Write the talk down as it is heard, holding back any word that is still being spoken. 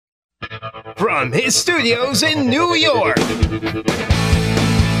from his studios in New York.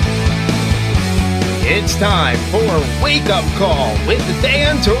 It's time for Wake Up Call with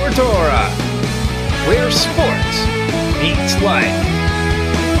Dan Tortora, where sports meets life.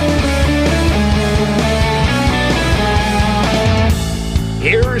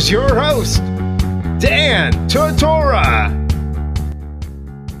 Here's your host, Dan Tortora.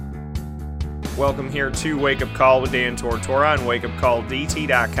 Welcome here to Wake Up Call with Dan Tortora on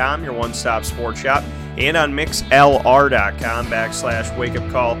wakeupcalldt.com, your one-stop sports shop, and on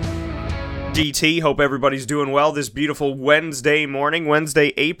mixlr.com/wakeupcalldt. Hope everybody's doing well this beautiful Wednesday morning,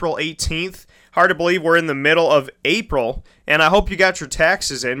 Wednesday, April 18th. Hard to believe we're in the middle of April, and I hope you got your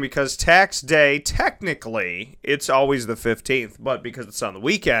taxes in because tax day, technically, it's always the 15th, but because it's on the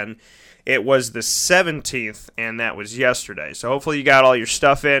weekend, it was the 17th, and that was yesterday. So hopefully you got all your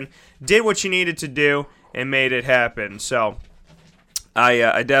stuff in, did what you needed to do, and made it happen. So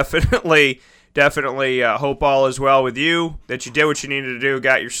I definitely hope all is well with you, that you did what you needed to do,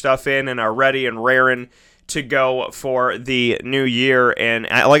 got your stuff in, and are ready and raring to go for the new year. And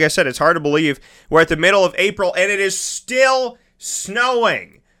like I said, it's hard to believe we're at the middle of April, and it is still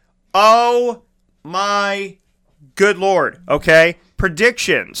snowing. Oh, my good Lord, okay?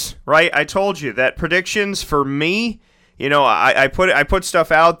 Predictions, right? I told you that predictions for me, you know, I put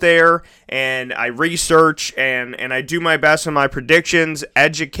stuff out there and I research and I do my best on my predictions,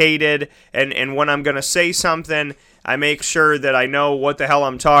 educated, and when I'm going to say something, I make sure that I know what the hell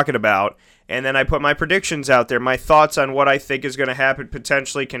I'm talking about, and then I put my predictions out there, my thoughts on what I think is going to happen,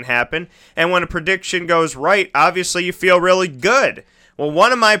 potentially can happen, and when a prediction goes right, obviously you feel really good. Well,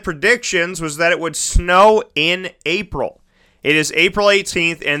 one of my predictions was that it would snow in April. It is April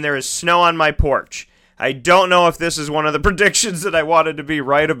 18th, and there is snow on my porch. I don't know if this is one of the predictions that I wanted to be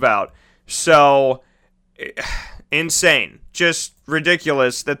right about. So, insane. Just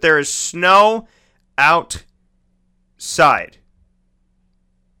ridiculous that there is snow outside.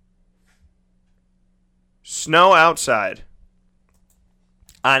 Snow outside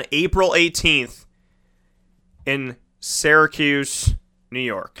on April 18th in Syracuse, New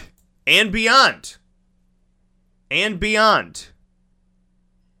York, and beyond. And beyond.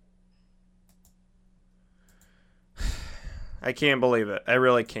 I can't believe it. I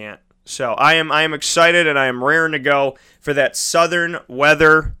really can't. So I am excited, and I am raring to go for that southern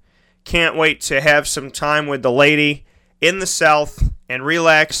weather. Can't wait to have some time with the lady in the south and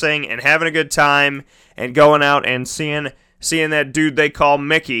relaxing and having a good time and going out and seeing that dude they call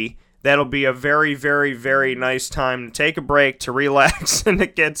Mickey. That'll be a very, very, very nice time to take a break, to relax, and to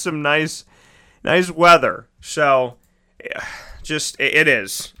get some nice weather. So, just, it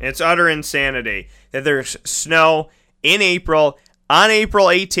is. It's utter insanity that there's snow in April, on April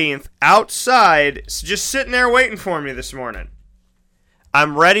 18th, outside, just sitting there waiting for me this morning.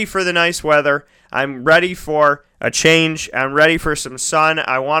 I'm ready for the nice weather. I'm ready for a change. I'm ready for some sun.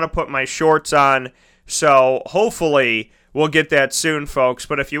 I want to put my shorts on, so hopefully we'll get that soon, folks.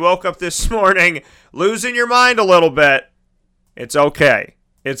 But if you woke up this morning losing your mind a little bit, it's okay.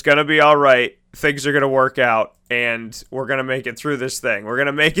 It's going to be all right. Things are going to work out, and we're going to make it through this thing. We're going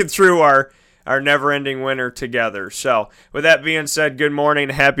to make it through our never-ending winter together. So, with that being said, good morning,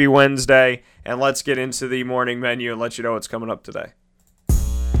 happy Wednesday, and let's get into the morning menu and let you know what's coming up today.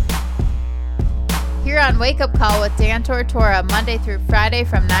 Here on Wake Up Call with Dan Tortora, Monday through Friday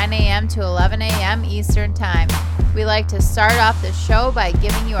from 9 a.m. to 11 a.m. Eastern Time. We like to start off the show by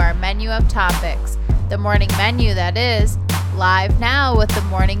giving you our menu of topics. The morning menu, that is. Live now with the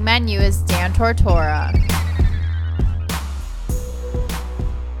morning menu is Dan Tortora.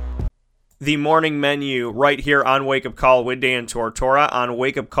 The morning menu right here on Wake Up Call with Dan Tortora on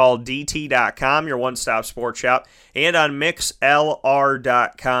wakeupcalldt.com, your one-stop sports shop, and on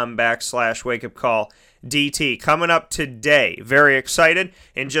mixlr.com/wakeupcalldt. Coming up today, very excited,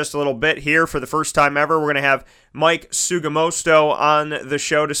 in just a little bit here for the first time ever, we're going to have Mike Sugamosto on the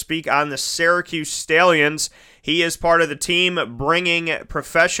show to speak on the Syracuse Stallions. He is part of the team bringing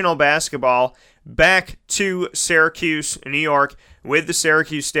professional basketball back to Syracuse, New York, with the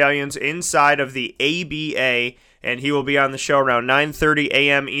Syracuse Stallions inside of the ABA, and he will be on the show around 9:30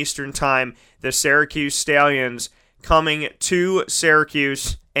 a.m. Eastern Time. The Syracuse Stallions coming to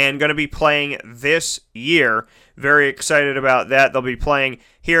Syracuse and going to be playing this year. Very excited about that. They'll be playing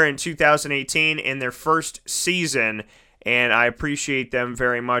here in 2018 in their first season, and I appreciate them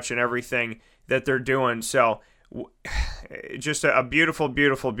very much and everything that they're doing. So just a beautiful,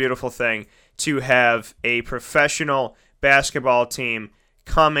 beautiful, beautiful thing to have a professional basketball team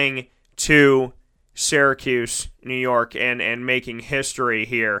coming to Syracuse, New York, and making history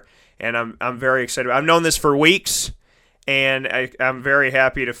here. And I'm very excited. I've known this for weeks, and I'm very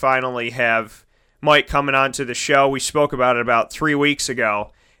happy to finally have Mike coming on to the show. We spoke about it about 3 weeks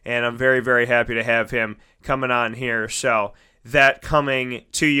ago, and I'm very, very happy to have him coming on here. So that coming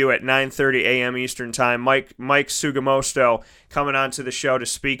to you at 9:30 a.m. Eastern Time. Mike Sugamosto coming on to the show to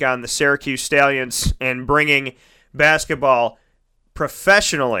speak on the Syracuse Stallions and bringing basketball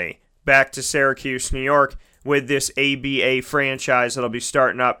professionally back to Syracuse, New York with this ABA franchise that'll be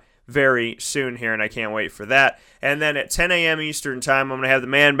starting up very soon here, and I can't wait for that. And then at 10 a.m. Eastern Time, I'm going to have the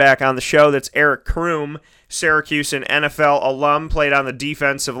man back on the show. That's Eric Kroom, Syracuse and NFL alum, played on the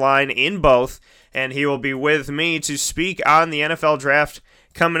defensive line in both, and he will be with me to speak on the NFL Draft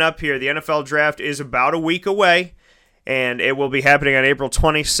coming up here. The NFL Draft is about a week away, and it will be happening on April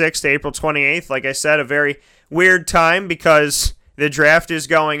 26th to April 28th. Like I said, a very weird time because the draft is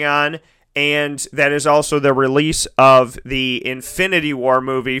going on, and that is also the release of the Infinity War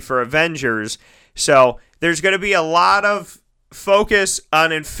movie for Avengers. So there's going to be a lot of focus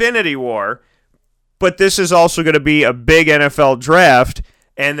on Infinity War, but this is also going to be a big NFL draft,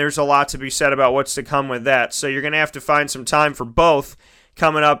 and there's a lot to be said about what's to come with that. So you're going to have to find some time for both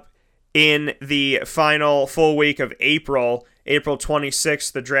coming up in the final full week of April. April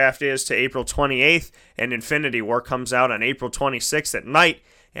 26th, the draft is, to April 28th, and Infinity War comes out on April 26th at night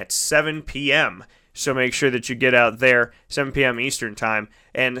at 7 p.m. So make sure that you get out there, 7 p.m. Eastern Time,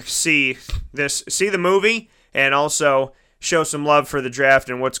 and see the movie, and also show some love for the draft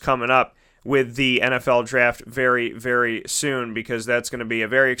and what's coming up with the NFL Draft very, very soon, because that's going to be a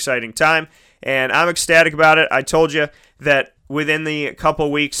very exciting time, and I'm ecstatic about it. I told you that within the couple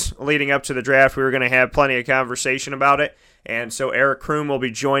weeks leading up to the draft, we were going to have plenty of conversation about it, and so Eric Kroom will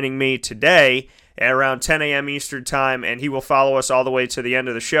be joining me today at around 10 a.m. Eastern Time, and he will follow us all the way to the end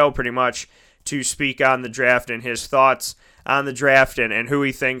of the show pretty much to speak on the draft and his thoughts on the draft and who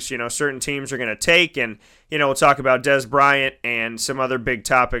he thinks, certain teams are going to take, and, we'll talk about Dez Bryant and some other big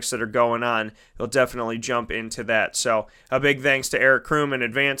topics that are going on. He'll definitely jump into that. So a big thanks to Eric Kroom in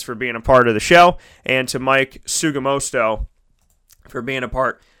advance for being a part of the show, and to Mike Sugamosto for being a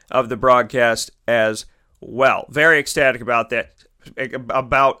part of the broadcast as well. Very ecstatic about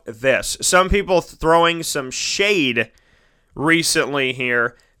this. Some people throwing some shade recently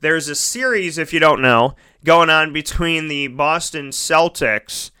here. There's a series, if you don't know, going on between the Boston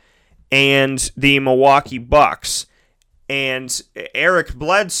Celtics and the Milwaukee Bucks. And Eric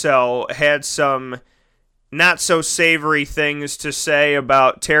Bledsoe had some not-so-savory things to say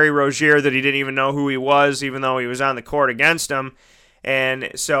about Terry Rozier, that he didn't even know who he was, even though he was on the court against him. And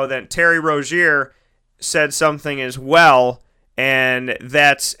so then Terry Rozier said something as well, and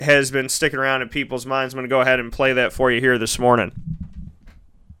that has been sticking around in people's minds. I'm going to go ahead and play that for you here this morning.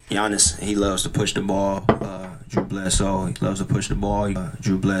 Giannis, he loves to push the ball. Drew Bledsoe, he loves to push the ball.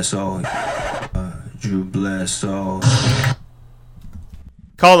 Drew Bledsoe.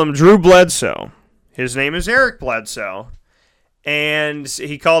 Call him Drew Bledsoe. His name is Eric Bledsoe. And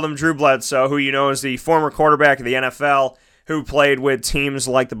he called him Drew Bledsoe, who is the former quarterback of the NFL, who played with teams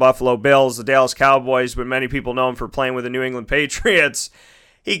like the Buffalo Bills, the Dallas Cowboys, but many people know him for playing with the New England Patriots.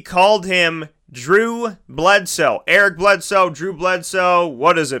 He called him Drew Bledsoe. Eric Bledsoe, Drew Bledsoe,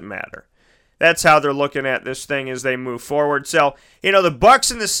 what does it matter? That's how they're looking at this thing as they move forward. So, the Bucks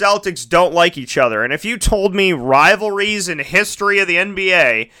and the Celtics don't like each other. And if you told me rivalries in history of the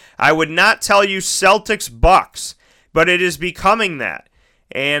NBA, I would not tell you Celtics-Bucks. But it is becoming that.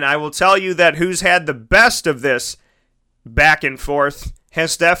 And I will tell you that who's had the best of this back and forth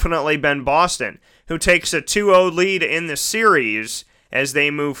has definitely been Boston, who takes a 2-0 lead in the series as they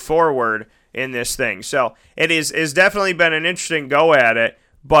move forward in this thing. So it is definitely been an interesting go at it,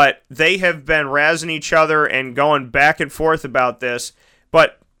 but they have been razzing each other and going back and forth about this.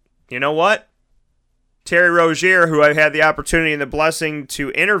 But you know what? Terry Rozier, who I've had the opportunity and the blessing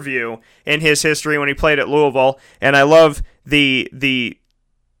to interview in his history when he played at Louisville, and I love the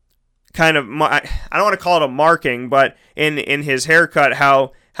kind of, I don't want to call it a marking, but in his haircut,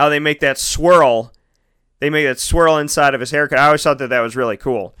 how they make that swirl. They make that swirl inside of his haircut. I always thought that was really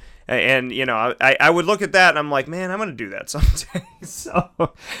cool. And, I would look at that and I'm like, man, I'm going to do that someday.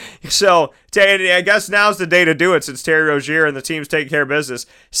 So I guess now's the day to do it since Terry Rozier and the team's taking care of business.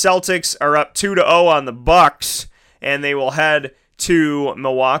 Celtics are up 2-0 on the Bucks, and they will head to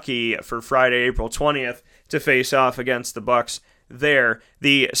Milwaukee for Friday, April 20th to face off against the Bucks there.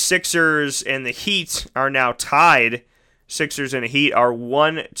 The Sixers and the Heat are now tied. Sixers and the Heat are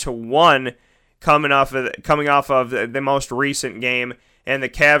 1-1 coming off of the most recent game. And the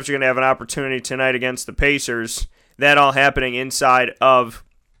Cavs are going to have an opportunity tonight against the Pacers. That all happening inside of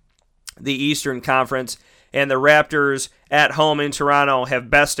the Eastern Conference. and the Raptors at home in Toronto have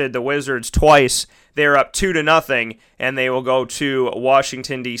bested the Wizards twice. They're up 2-0, and they will go to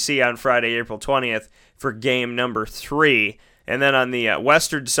Washington, D.C. on Friday, April 20th for game number 3. And then on the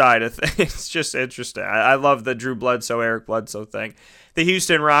western side of things, it's just interesting. I love the Drew Bledsoe, Eric Bledsoe thing. The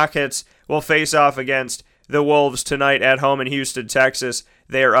Houston Rockets will face off against the Wolves tonight at home in Houston, Texas.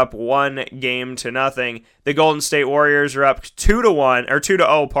 They are up 1-0. The Golden State Warriors are up 2-0,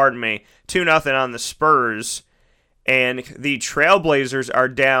 2-0 on the Spurs. And the Trailblazers are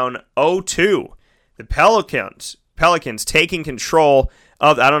down 0-2. The Pelicans taking control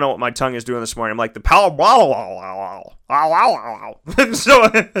of, I don't know what my tongue is doing this morning. I'm like,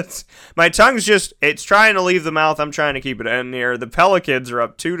 so my tongue's just, it's trying to leave the mouth. I'm trying to keep it in here. The Pelicans are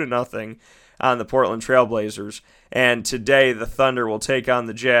up 2-0 on the Portland Trailblazers. And today the Thunder will take on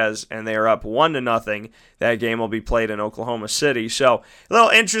the Jazz, and they are up 1-0. That game will be played in Oklahoma City. So a little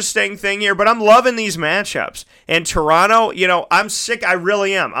interesting thing here, but I'm loving these matchups. And Toronto, I'm sick. I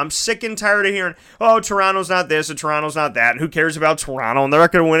really am. I'm sick and tired of hearing, oh, Toronto's not this and Toronto's not that. And who cares about Toronto? And they're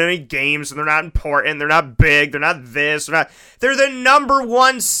not going to win any games, and they're not important. They're not big. They're not this. They're the number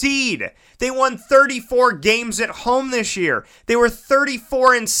 1 seed. They won 34 games at home this year. They were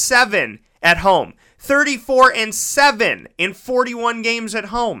 34-7 at home. 34-7 in 41 games at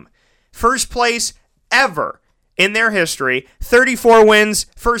home. First place ever in their history. 34 wins,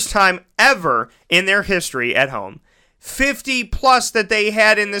 first time ever in their history at home. 50 plus that they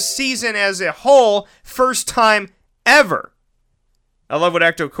had in the season as a whole, first time ever. I love what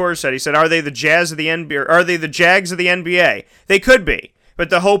Ecto Core said. He said, "Are they the Jazz of the NBA? Or are they the Jags of the NBA?" They could be,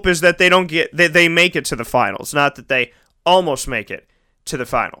 but the hope is that they make it to the finals, not that they almost make it to the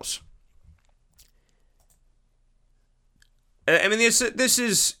finals. I mean, this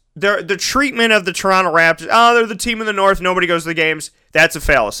is the treatment of the Toronto Raptors. Oh, they're the team in the North. Nobody goes to the games. That's a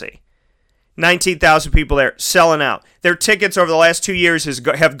fallacy. 19,000 people there selling out. Their tickets over the last 2 years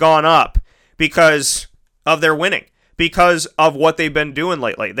have gone up because of their winning, because of what they've been doing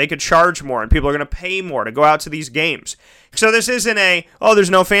lately. They could charge more, and people are going to pay more to go out to these games. So this isn't there's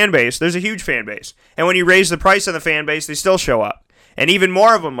no fan base. There's a huge fan base. And when you raise the price of the fan base, they still show up. And even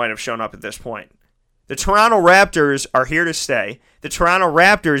more of them might have shown up at this point. The Toronto Raptors are here to stay. The Toronto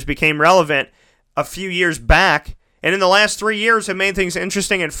Raptors became relevant a few years back, and in the last 3 years have made things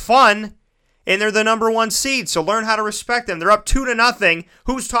interesting and fun, and they're the number 1 seed, so learn how to respect them. They're up 2-0.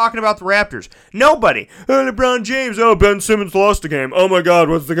 Who's talking about the Raptors? Nobody. Oh, LeBron James. Oh, Ben Simmons lost the game. Oh, my God,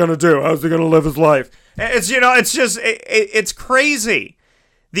 what's he going to do? How's he going to live his life? It's crazy.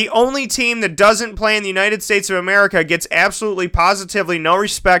 The only team that doesn't play in the United States of America gets absolutely positively no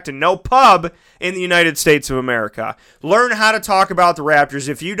respect and no pub in the United States of America. Learn how to talk about the Raptors.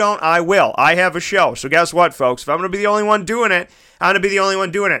 If you don't, I will. I have a show. So guess what, folks? If I'm going to be the only one doing it, I'm going to be the only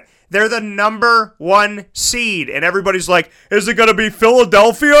one doing it. They're the number 1 seed. And everybody's like, is it going to be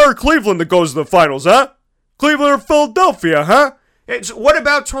Philadelphia or Cleveland that goes to the finals, huh? Cleveland or Philadelphia, huh? What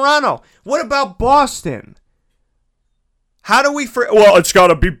about Toronto? What about Boston? How do we... Well, it's got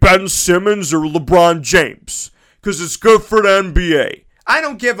to be Ben Simmons or LeBron James because it's good for the NBA. I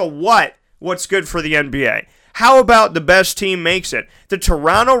don't give a what's good for the NBA. How about the best team makes it? The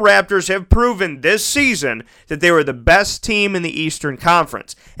Toronto Raptors have proven this season that they were the best team in the Eastern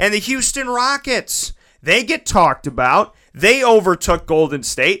Conference. And the Houston Rockets, they get talked about. They overtook Golden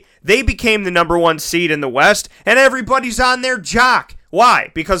State. They became the number 1 seed in the West, and everybody's on their jock.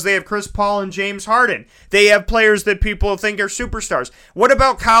 Why? Because they have Chris Paul and James Harden. They have players that people think are superstars. What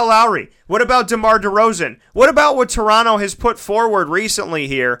about Kyle Lowry? What about DeMar DeRozan? What about what Toronto has put forward recently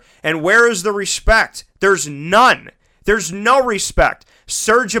here? And where is the respect? There's none. There's no respect.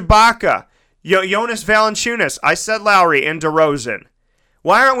 Serge Ibaka, Jonas Valanciunas, I said Lowry and DeRozan.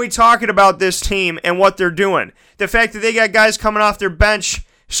 Why aren't we talking about this team and what they're doing? The fact that they got guys coming off their bench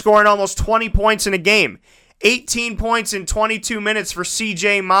scoring almost 20 points in a game. 18 points in 22 minutes for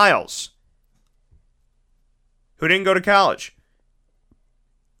C.J. Miles, who didn't go to college.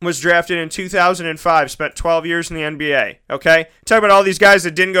 Was drafted in 2005, spent 12 years in the NBA, okay? Talk about all these guys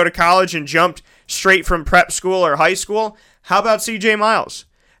that didn't go to college and jumped straight from prep school or high school. How about C.J. Miles?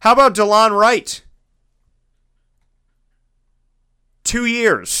 How about DeLon Wright? 2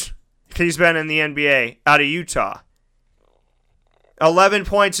 years he's been in the NBA out of Utah. 11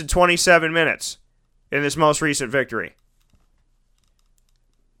 points in 27 minutes. In this most recent victory.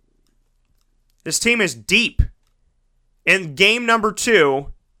 This team is deep. In game number 2,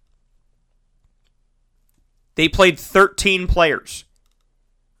 they played 13 players.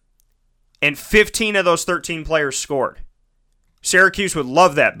 And 15 of those 13 players scored. Syracuse would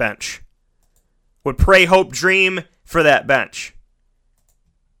love that bench. Would pray, hope, dream for that bench.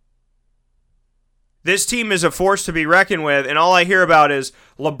 This team is a force to be reckoned with, and all I hear about is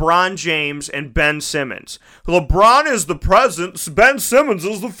LeBron James and Ben Simmons. LeBron is the present, Ben Simmons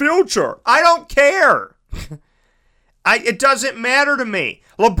is the future. I don't care. It doesn't matter to me.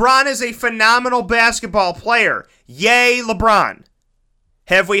 LeBron is a phenomenal basketball player. Yay, LeBron.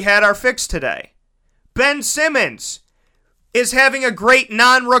 Have we had our fix today? Ben Simmons is having a great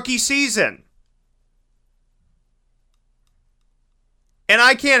non-rookie season. And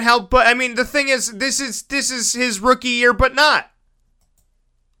I can't help but, the thing is, this is his rookie year, but not.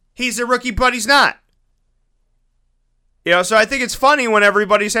 He's a rookie, but he's not. So I think it's funny when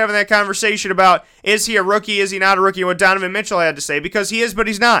everybody's having that conversation about, is he a rookie, is he not a rookie, what Donovan Mitchell had to say, because he is, but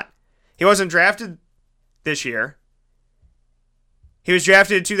he's not. He wasn't drafted this year. He was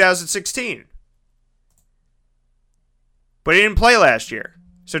drafted in 2016. But he didn't play last year.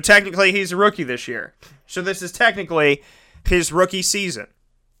 So technically, he's a rookie this year. So this is technically his rookie season.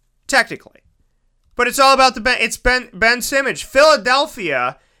 Technically. But it's all about Ben Simmons.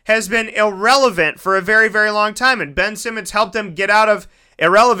 Philadelphia has been irrelevant for a very, very long time, and Ben Simmons helped them get out of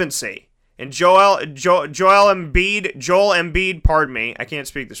irrelevancy. And Joel Embiid, pardon me, I can't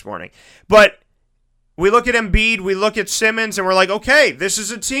speak this morning. But we look at Embiid, we look at Simmons, and we're like, okay, this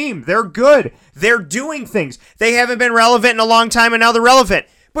is a team. They're good. They're doing things. They haven't been relevant in a long time, and now they're relevant.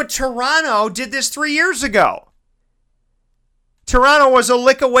 But Toronto did this 3 years ago. Toronto was a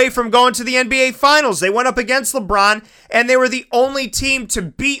lick away from going to the NBA Finals. They went up against LeBron, and they were the only team to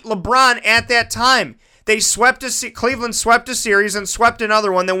beat LeBron at that time. Cleveland swept a series and swept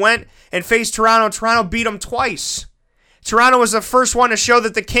another one, then went and faced Toronto. Toronto beat them twice. Toronto was the first one to show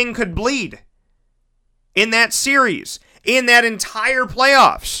that the king could bleed in that series, in that entire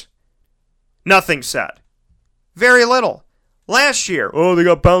playoffs. Nothing said. Very little. Last year, they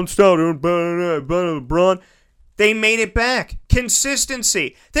got bounced out. LeBron. They made it back.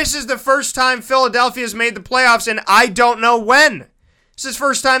 Consistency. This is the first time Philadelphia's made the playoffs, and I don't know when. This is the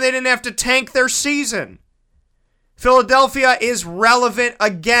first time they didn't have to tank their season. Philadelphia is relevant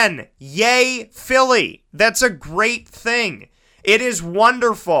again. Yay, Philly. That's a great thing. It is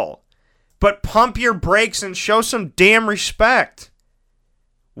wonderful. But pump your brakes and show some damn respect.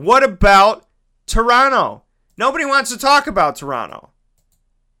 What about Toronto? Nobody wants to talk about Toronto.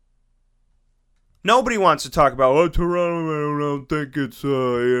 Nobody wants to talk about, Toronto, I don't think it's,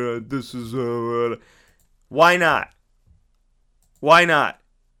 this is, Why not? Why not?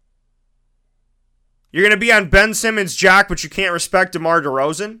 You're going to be on Ben Simmons' jock, but you can't respect DeMar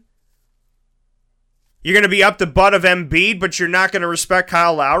DeRozan? You're going to be up the butt of Embiid, but you're not going to respect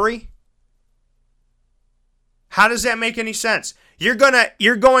Kyle Lowry? How does that make any sense? You're going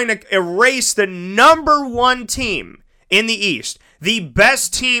to erase the number one team in the East. The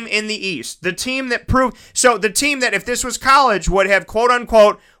best team in the East. The team that proved... So the team that, if this was college, would have,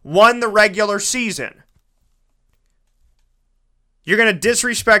 quote-unquote, won the regular season. You're going to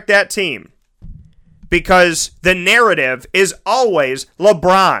disrespect that team. Because the narrative is always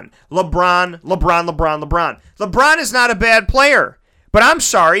LeBron. LeBron, LeBron, LeBron, LeBron. LeBron is not a bad player. But I'm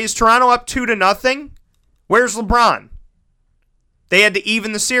sorry, is Toronto up 2-0? Where's LeBron? They had to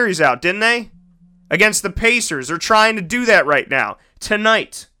even the series out, didn't they? Against the Pacers. They're trying to do that right now.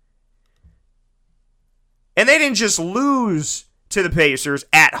 Tonight. And they didn't just lose to the Pacers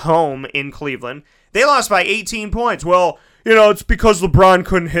at home in Cleveland. They lost by 18 points. Well, it's because LeBron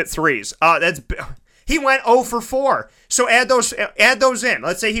couldn't hit threes. He went 0 for 4. So add those in.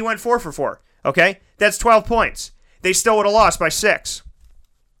 Let's say he went 4 for 4. Okay? That's 12 points. They still would have lost by 6.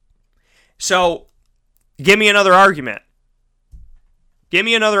 So, give me another argument. Give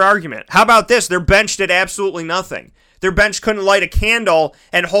me another argument. How about this? Their bench did absolutely nothing. Their bench couldn't light a candle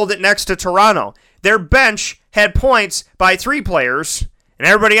and hold it next to Toronto. Their bench had points by 3 players, and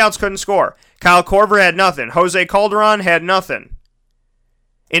everybody else couldn't score. Kyle Korver had nothing. Jose Calderon had nothing.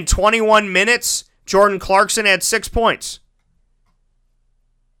 In 21 minutes, Jordan Clarkson had 6 points.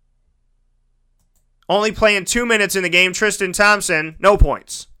 Only playing 2 minutes in the game, Tristan Thompson, no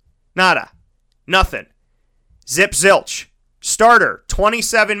points. Nada. Nothing. Zip zilch. Starter,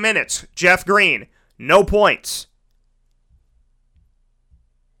 27 minutes. Jeff Green, no points.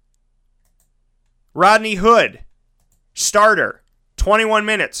 Rodney Hood, starter, 21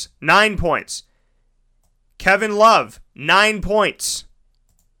 minutes, 9 points. Kevin Love, 9 points.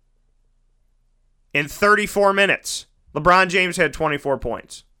 In 34 minutes. LeBron James had 24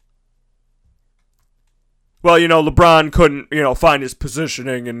 points. Well, LeBron couldn't, find his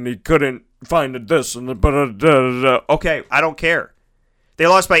positioning, and he couldn't find this and the... Okay, I don't care. They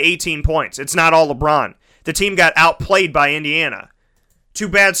lost by 18 points. It's not all LeBron. The team got outplayed by Indiana. Too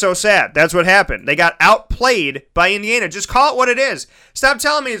bad, so sad. That's what happened. They got outplayed by Indiana. Just call it what it is. Stop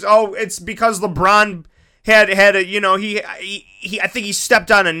telling me it's because LeBron had a, I think he stepped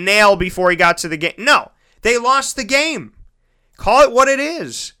on a nail before he got to the game. No, they lost the game. Call it what it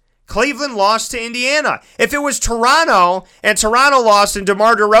is. Cleveland lost to Indiana. If it was Toronto and Toronto lost and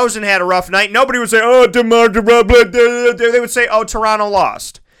DeMar DeRozan had a rough night, nobody would say, oh, DeMar DeRozan. They would say, oh, Toronto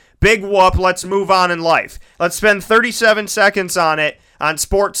lost. Big whoop. Let's move on in life. Let's spend 37 seconds on it on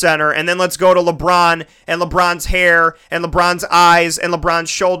SportsCenter, and then let's go to LeBron and LeBron's hair and LeBron's eyes and LeBron's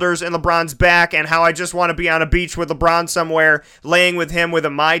shoulders and LeBron's back and how I just want to be on a beach with LeBron somewhere, laying with him with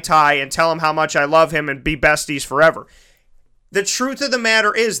a Mai Tai and tell him how much I love him and be besties forever. The truth of the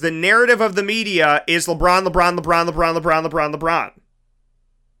matter is the narrative of the media is LeBron.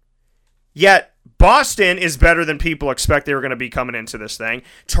 Yet, Boston is better than people expect they were going to be coming into this thing.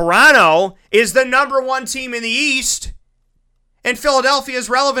 Toronto is the number one team in the East. And Philadelphia is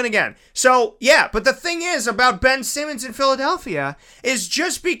relevant again. So, yeah, but the thing is about Ben Simmons in Philadelphia is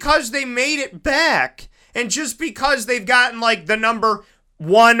just because they made it back and just because they've gotten like the number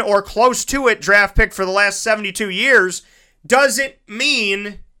one or close to it draft pick for the last 72 years doesn't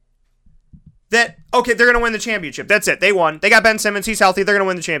mean that, okay, they're going to win the championship. That's it. They won. They got Ben Simmons. He's healthy. They're going to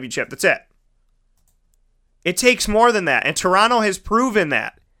win the championship. That's it. It takes more than that. And Toronto has proven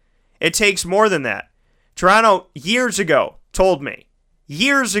that. It takes more than that. Toronto, years ago, told me,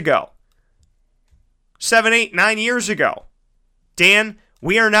 years ago, 7, 8, 9 years ago, Dan,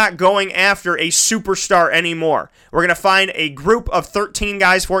 we are not going after a superstar anymore. We're going to find a group of 13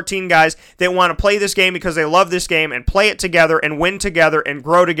 guys, 14 guys that want to play this game because they love this game and play it together and win together and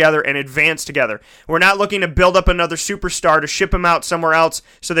grow together and advance together. We're not looking to build up another superstar to ship him out somewhere else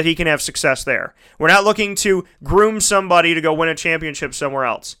so that he can have success there. We're not looking to groom somebody to go win a championship somewhere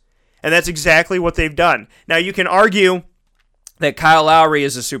else. And that's exactly what they've done. Now, you can argue that Kyle Lowry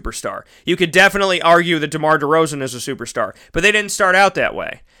is a superstar. You could definitely argue that DeMar DeRozan is a superstar, but they didn't start out that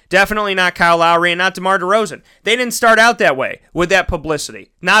way. Definitely not Kyle Lowry and not DeMar DeRozan. They didn't start out that way with that publicity.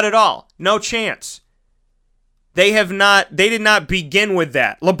 Not at all. No chance. They did not begin with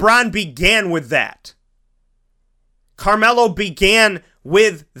that. LeBron began with that. Carmelo began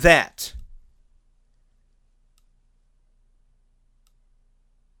with that.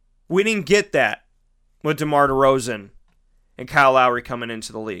 We didn't get that with DeMar DeRozan and Kyle Lowry coming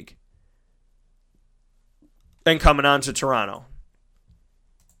into the league and coming on to Toronto.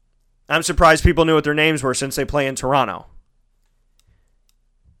 I'm surprised people knew what their names were since they play in Toronto.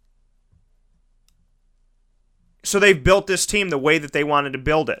 So they've built this team the way that they wanted to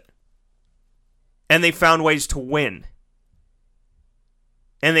build it. And they found ways to win.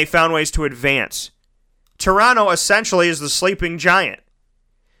 And they found ways to advance. Toronto essentially is the sleeping giant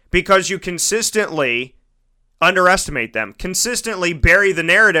because you consistently underestimate them, consistently bury the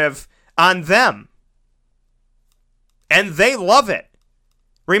narrative on them. And they love it.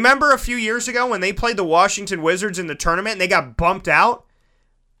 Remember a few years ago when they played the Washington Wizards in the tournament and they got bumped out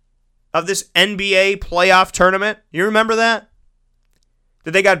of this NBA playoff tournament? You remember that?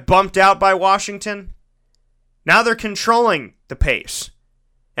 That they got bumped out by Washington? Now they're controlling the pace.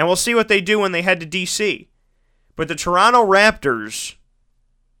 And we'll see what they do when they head to DC. But the Toronto Raptors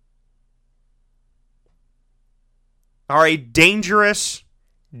are a dangerous,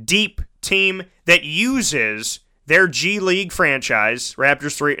 deep team that uses their G League franchise,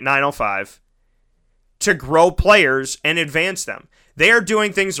 Raptors 905, to grow players and advance them. They are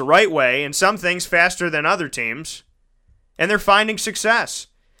doing things the right way, and some things faster than other teams, and they're finding success.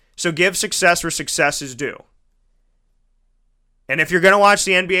 So give success where success is due. And if you're going to watch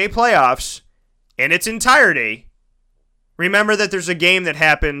the NBA playoffs in its entirety, remember that there's a game that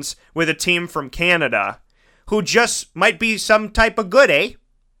happens with a team from Canada who just might be some type of good, eh?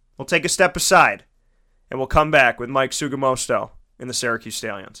 We'll take a step aside, and we'll come back with Mike Sugamosto in the Syracuse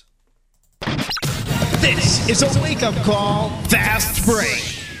Stallions. This is a wake-up call, Fast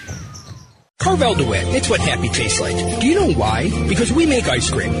Break. Carvel DeWitt, it's what happy tastes like. Do you know why? Because we make ice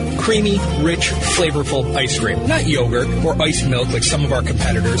cream. Creamy, rich, flavorful ice cream. Not yogurt or iced milk like some of our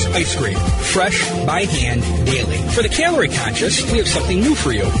competitors. Ice cream. Fresh, by hand, daily. For the calorie conscious, we have something new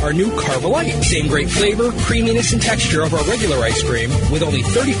for you. Our new Carvelite. Same great flavor, creaminess, and texture of our regular ice cream with only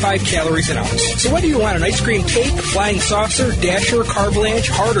 35 calories an ounce. So whether you want an ice cream cake, flying saucer, dasher, carvalanche,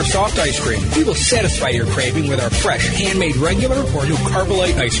 hard or soft ice cream, we will satisfy your craving with our fresh, handmade regular or new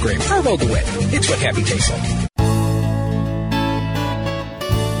Carvelite ice cream. Carvel DeWitt. It's what happy tastes like.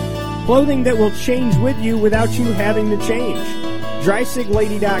 Clothing that will change with you without you having to change.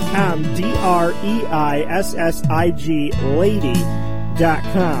 DreissigLady.com, DREISSIG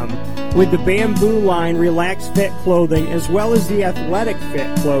Lady.com. With the Bamboo line Relax Fit clothing as well as the Athletic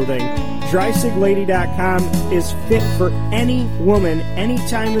Fit clothing, DrySigLady.com is fit for any woman, any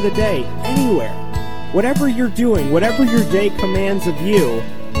time of the day, anywhere. Whatever you're doing, whatever your day commands of you,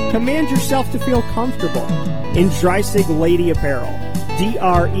 command yourself to feel comfortable in Drysig Lady apparel.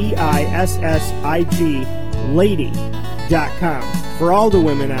 DREISSIG Lady.com. For all the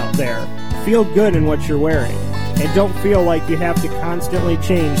women out there, feel good in what you're wearing. And don't feel like you have to constantly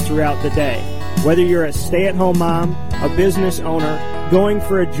change throughout the day. Whether you're a stay-at-home mom, a business owner, going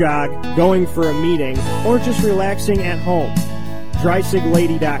for a jog, going for a meeting, or just relaxing at home,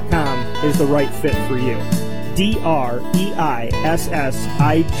 DrySigLady.com is the right fit for you. DREISSIG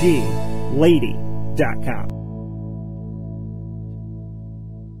Lady.com.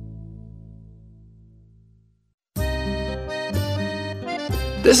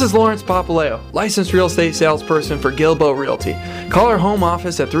 This is Lawrence Papaleo, licensed real estate salesperson for Gilbo Realty. Call our home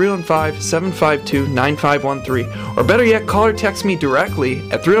office at 315-752-9513, or better yet, call or text me directly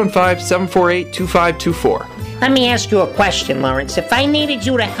at 315-748-2524. Let me ask you a question, Lawrence. If I needed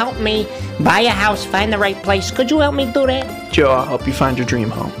you to help me buy a house, find the right place, could you help me do that? Joe, I'll help you find your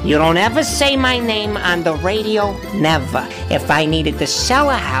dream home. You don't ever say my name on the radio, never. If I needed to sell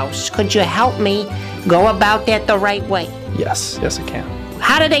a house, could you help me go about that the right way? Yes, I can.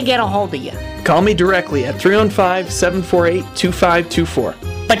 How do they get a hold of you? Call me directly at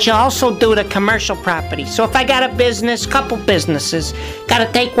 315-748-2524. But you also do the commercial property. So if I got a business, couple businesses,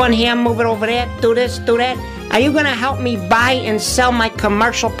 gotta take one here, move it over there, do this, do that, are you gonna help me buy and sell my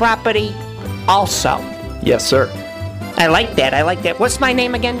commercial property also? Yes, sir. I like that. What's my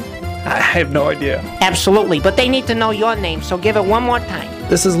name again? I have no idea. Absolutely, but they need to know your name, so give it one more time.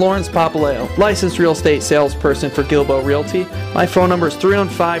 This is Lawrence Papaleo, licensed real estate salesperson for Gilbo Realty. My phone number is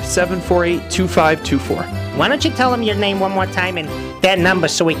 315-748-2524. Why don't you tell them your name one more time and that number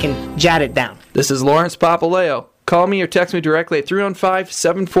so we can jot it down? This is Lawrence Papaleo. Call me or text me directly at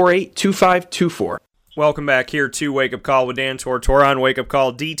 315-748-2524. Welcome back here to Wake Up Call with Dan Tortora on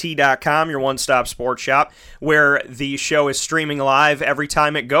WakeUpCallDT.com, your one-stop sports shop, where the show is streaming live every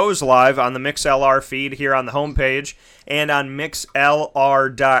time it goes live on the MixLR feed here on the homepage and on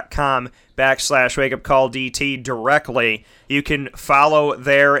MixLR.com/WakeUpCallDT directly. You can follow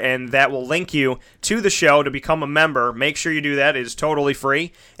there, and that will link you to the show to become a member. Make sure you do that. It is totally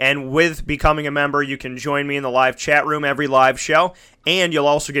free. And with becoming a member, you can join me in the live chat room every live show, and you'll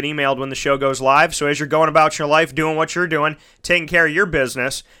also get emailed when the show goes live. So as you're going about your life, doing what you're doing, taking care of your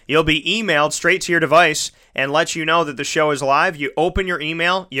business, you'll be emailed straight to your device and let you know that the show is live. You open your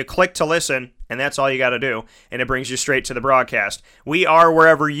email, you click to listen, and that's all you got to do, and it brings you straight to the broadcast. We are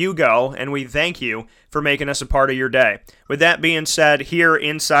wherever you go, and we thank you for making us a part of your day. With that being said, here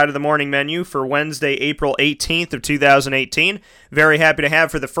inside of the morning menu for Wednesday, April 18th of 2018, very happy to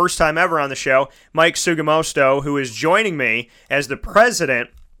have for the first time ever on the show, Mike Sugamosto, who is joining me as the president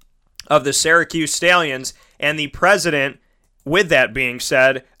of the Syracuse Stallions and the president, with that being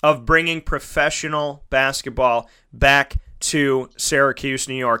said, of bringing professional basketball back to Syracuse,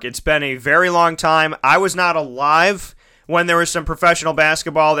 New York. It's been a very long time. I was not alive when there was some professional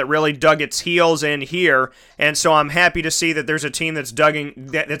basketball that really dug its heels in here, and so I'm happy to see that there's a team that's going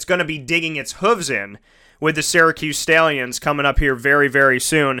to be digging its hooves in with the Syracuse Stallions coming up here very, very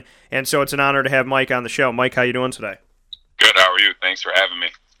soon, and so it's an honor to have Mike on the show. Mike, how you doing today? Good, how are you? Thanks for having me.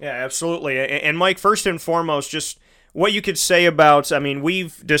 Yeah, absolutely. And Mike, first and foremost, just what you could say about, I mean,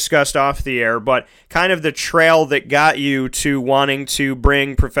 we've discussed off the air, but kind of the trail that got you to wanting to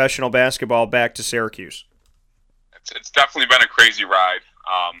bring professional basketball back to Syracuse. It's definitely been a crazy ride.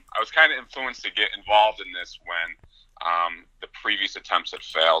 I was kind of influenced to get involved in this when the previous attempts had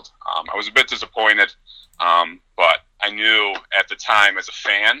failed. I was a bit disappointed, but I knew at the time as a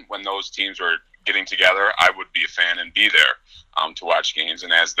fan, when those teams were getting together, I would be a fan and be there to watch games.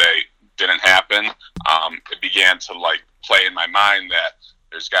 And as they didn't happen, it began to play in my mind that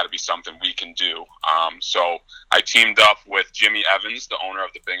there's got to be something we can do. So I teamed up with Jimmy Evans, the owner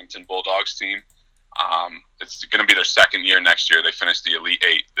of the Binghamton Bulldogs team. It's going to be their second year next year. They finished the Elite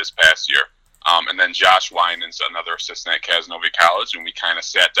Eight this past year. And then Josh Winans, another assistant at Casanova College, and we kind of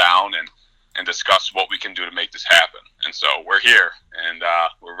sat down and discussed what we can do to make this happen. And so we're here, and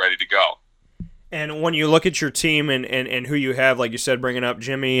we're ready to go. And when you look at your team and who you have, like you said, bringing up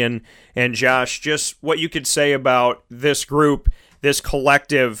Jimmy and Josh, just what you could say about this group, this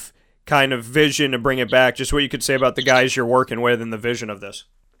collective kind of vision to bring it back, just what you could say about the guys you're working with and the vision of this.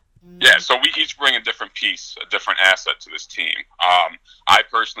 Yeah, so we each bring a different piece, a different asset to this team. I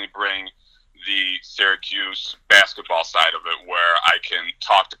personally bring the Syracuse basketball side of it, where I can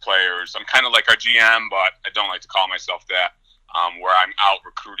talk to players. I'm kind of like our GM, but I don't like to call myself that. where I'm out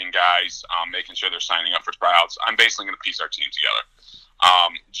recruiting guys, making sure they're signing up for tryouts. I'm basically going to piece our team together.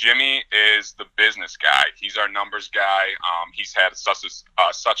 Jimmy is the business guy. He's our numbers guy. He's had such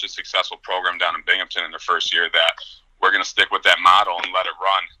a successful program down in Binghamton in their first year that we're going to stick with that model and let it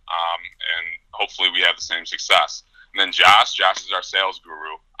run, and hopefully we have the same success. And then Josh is our sales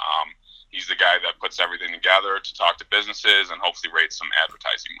guru. He's the guy that puts everything together to talk to businesses and hopefully raise some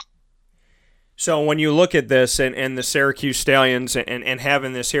advertising. So when you look at this and the Syracuse Stallions and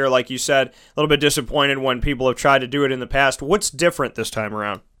having this here, like you said, a little bit disappointed when people have tried to do it in the past. What's different this time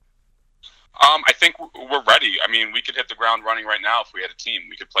around? I think we're ready. I mean, we could hit the ground running right now if we had a team.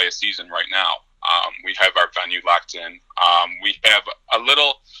 We could play a season right now. We have our venue locked in. We have a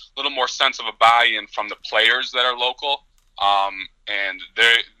little more sense of a buy-in from the players that are local. And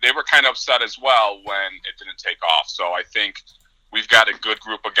they were kind of upset as well when it didn't take off. So I think we've got a good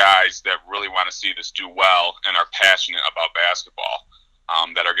group of guys that really want to see this do well and are passionate about basketball,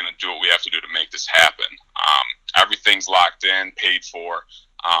 that are going to do what we have to do to make this happen. Everything's locked in, paid for.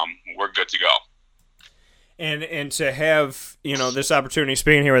 We're good to go. And to have, this opportunity,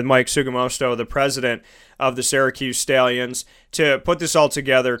 speaking here with Mike Sugamosto, the president of the Syracuse Stallions, to put this all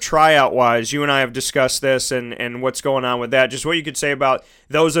together, tryout-wise, you and I have discussed this and what's going on with that. Just what you could say about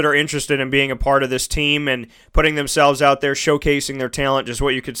those that are interested in being a part of this team and putting themselves out there, showcasing their talent, just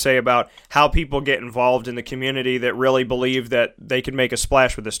what you could say about how people get involved in the community that really believe that they can make a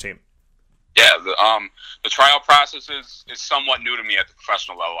splash with this team. Yeah, the tryout process is somewhat new to me at the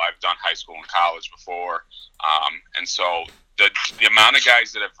professional level. I've done high school and college before, and so the amount of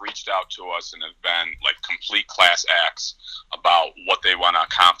guys that have reached out to us and have been like complete class acts about what they want to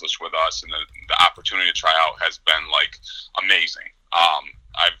accomplish with us, and the opportunity to try out has been like amazing.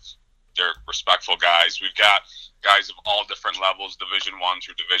 They're respectful guys. We've got guys of all different levels, Division I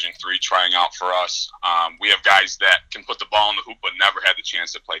through Division III, trying out for us. We have guys that can put the ball in the hoop but never had the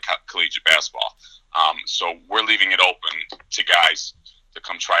chance to play collegiate basketball. So we're leaving it open to guys to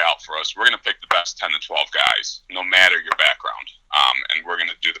come try out for us. We're going to pick the best 10 to 12 guys, no matter your background, and we're going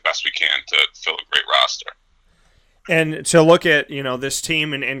to do the best we can to fill a great roster. And to look at, this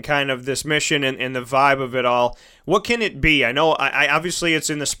team and kind of this mission and the vibe of it all, what can it be? I know I obviously it's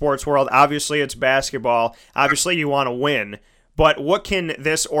in the sports world. Obviously it's basketball. Obviously you want to win. But what can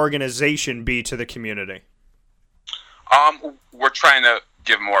this organization be to the community? We're trying to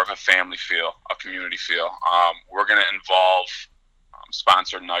give more of a family feel, a community feel. We're going to involve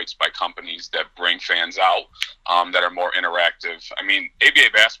sponsored nights by companies that bring fans out, that are more interactive. I mean,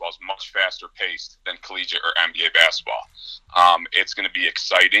 ABA basketball is much faster paced than collegiate or NBA basketball. It's going to be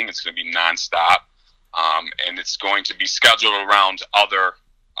exciting. It's going to be nonstop. And it's going to be scheduled around other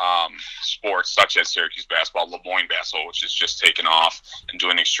sports such as Syracuse basketball, LeMoyne basketball, which is just taken off and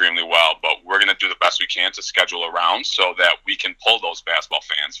doing extremely well. But we're going to do the best we can to schedule around so that we can pull those basketball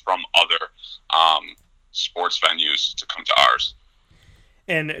fans from other sports venues to come to ours.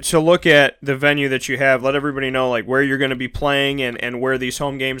 And to look at the venue that you have, let everybody know like where you're going to be playing and where these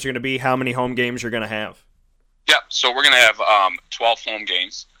home games are going to be, how many home games you're going to have. Yeah, so we're going to have 12 home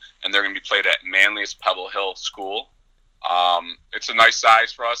games, and they're going to be played at Manlius Pebble Hill School. It's a nice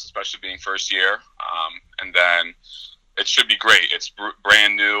size for us, especially being first year. And then it should be great. It's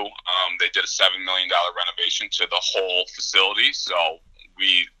brand new. They did a $7 million renovation to the whole facility, so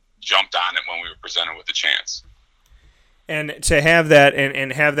we jumped on it when we were presented with the chance. And to have that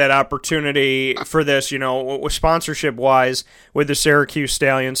and have that opportunity for this, sponsorship-wise with the Syracuse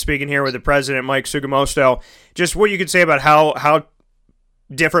Stallions, speaking here with the president, Mike Sugamosto, just what you could say about how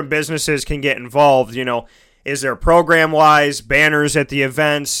different businesses can get involved. Is there program-wise, banners at the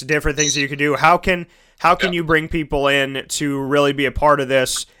events, different things that you could do? How can you bring people in to really be a part of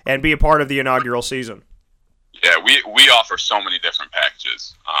this and be a part of the inaugural season? Yeah, we offer so many different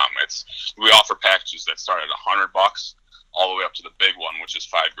packages. We offer packages that start at $100 all the way up to the big one, which is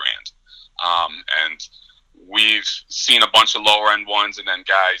 $5,000. And we've seen a bunch of lower end ones, and then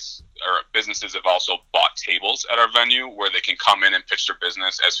guys or businesses have also bought tables at our venue where they can come in and pitch their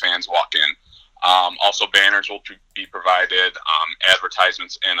business as fans walk in. Also, banners will be provided.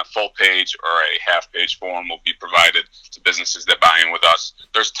 Advertisements in a full page or a half page form will be provided to businesses that buy in with us.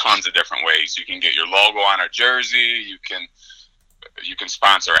 There's tons of different ways. You can get your logo on our jersey. You can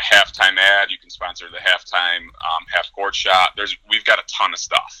sponsor a halftime ad. You can sponsor the halftime half-court shot. We've got a ton of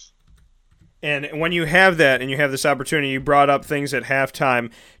stuff. And when you have that and you have this opportunity, you brought up things at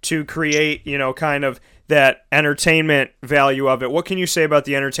halftime to create, kind of that entertainment value of it. What can you say about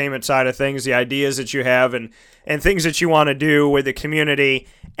the entertainment side of things, the ideas that you have and things that you want to do with the community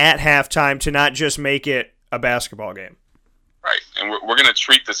at halftime to not just make it a basketball game? Right, and we're going to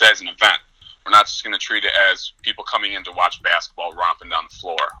treat this as an event. We're not just going to treat it as people coming in to watch basketball romping down the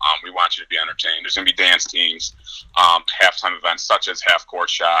floor. We want you to be entertained. There's going to be dance teams, halftime events such as half-court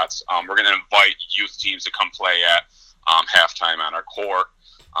shots. We're going to invite youth teams to come play at halftime on our court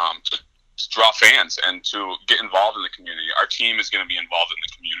to draw fans and to get involved in the community. Our team is going to be involved in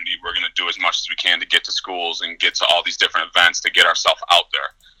the community. We're going to do as much as we can to get to schools and get to all these different events to get ourselves out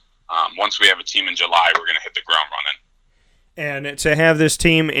there. Once we have a team in July, we're going to hit the ground running. And to have this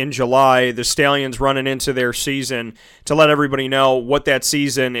team in July, the Stallions running into their season, to let everybody know what that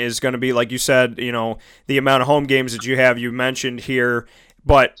season is going to be, like you said, the amount of home games that you have, you mentioned here,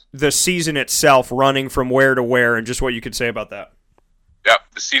 but the season itself running from where to where, and just what you could say about that. Yep,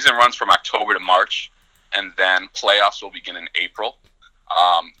 the season runs from October to March, and then playoffs will begin in April.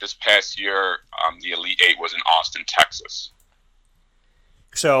 This past year, the Elite Eight was in Austin, Texas.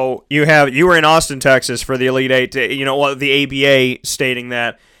 So you were in Austin, Texas for the Elite Eight. The ABA stating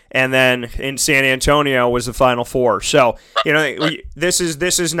that, and then in San Antonio was the Final Four. So this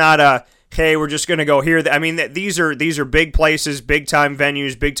is not a hey, we're just going to go here. I mean, these are big places, big time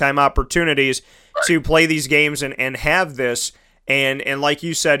venues, big time opportunities to play these games and have this. And like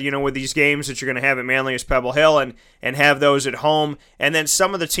you said, with these games that you're going to have at Manlius Pebble Hill and have those at home, and then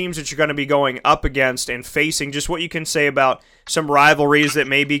some of the teams that you're going to be going up against and facing, just what you can say about some rivalries that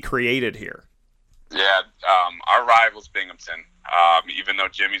may be created here. Yeah, our rivals, Binghamton, even though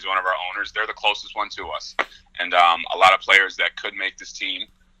Jimmy's one of our owners, they're the closest one to us. And a lot of players that could make this team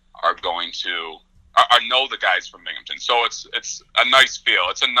are going to know the guys from Binghamton. So it's a nice feel.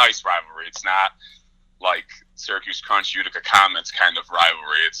 It's a nice rivalry. It's not like Syracuse Crunch, Utica Comets kind of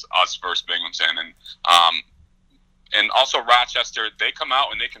rivalry. It's us versus Binghamton, and also Rochester. They come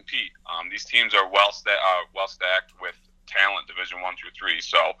out and they compete. These teams are well stacked with talent, Division 1 through 3.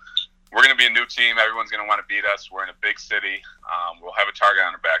 So we're going to be a new team. Everyone's going to want to beat us. We're in a big city. We'll have a target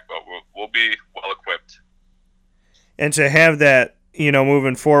on our back, but we'll be well equipped. And to have that,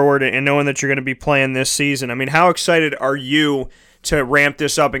 moving forward, and knowing that you're going to be playing this season, I mean, how excited are you to ramp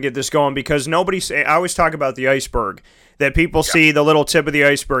this up and get this going? Because I always talk about the iceberg, that people see the little tip of the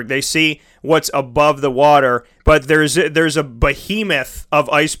iceberg. They see what's above the water, but there's a behemoth of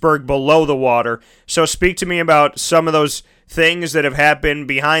iceberg below the water. So speak to me about some of those things that have happened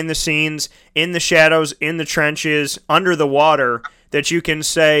behind the scenes, in the shadows, in the trenches, under the water, that you can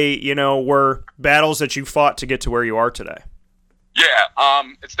say, were battles that you fought to get to where you are today. Yeah,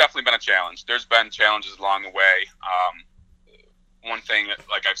 it's definitely been a challenge. There's been challenges along the way. One thing that,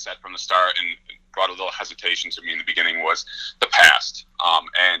 like I've said from the start, and brought a little hesitation to me in the beginning, was the past.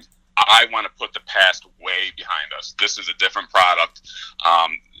 And I want to put the past way behind us. This is a different product.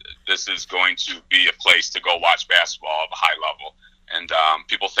 This is going to be a place to go watch basketball of a high level. And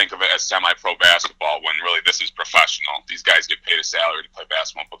people think of it as semi-pro basketball when really this is professional. These guys get paid a salary to play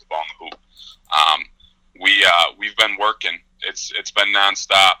basketball and put the ball in the hoop. We've been working. It's been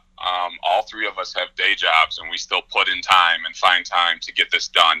nonstop. All three of us have day jobs, and we still put in time and find time to get this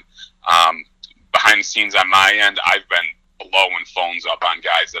done. Behind the scenes on my end, I've been blowing phones up on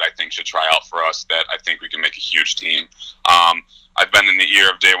guys that I think should try out for us, that I think we can make a huge team. I've been in the ear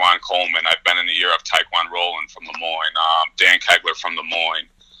of Daewon Coleman. I've been in the ear of Taekwon Rowland from Lemoyne, Dan Kegler from Lemoyne.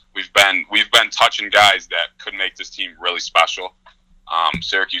 We've been touching guys that could make this team really special.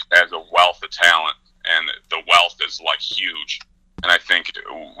 Syracuse has a wealth of talent, and the wealth is huge. And I think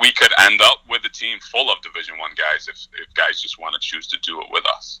we could end up with a team full of Division I guys if guys just want to choose to do it with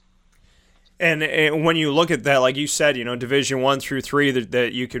us. And when you look at that, like you said, Division 1 through 3,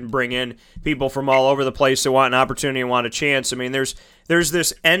 that you can bring in people from all over the place that want an opportunity and want a chance. I mean, there's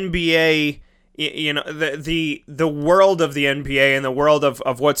this NBA, the world of the NBA and the world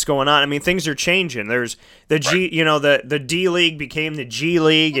of what's going on. I mean, things are changing. There's the the D League became the G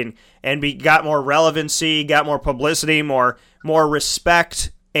League and got more relevancy, got more publicity, more respect,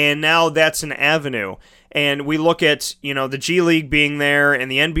 and now that's an avenue. And we look at, the G League being there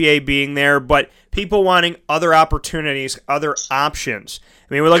and the NBA being there, but people wanting other opportunities, other options.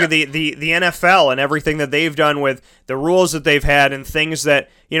 I mean, we look at the NFL and everything that they've done with the rules that they've had and things that,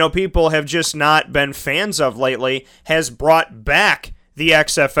 people have just not been fans of lately, has brought back the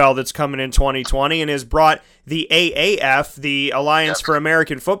XFL that's coming in 2020 and has brought the AAF, the Alliance for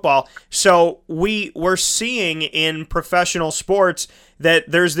American Football. So we're seeing in professional sports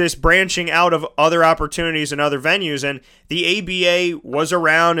that there's this branching out of other opportunities and other venues, and the ABA was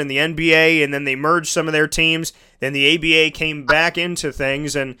around and the NBA, and then they merged some of their teams, then the ABA came back into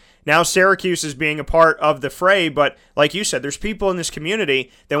things, and now Syracuse is being a part of the fray. But like you said, there's people in this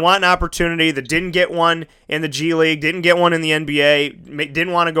community that want an opportunity, that didn't get one in the G League, didn't get one in the NBA,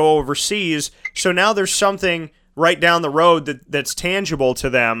 didn't want to go overseas, so now there's something right down the road that's tangible to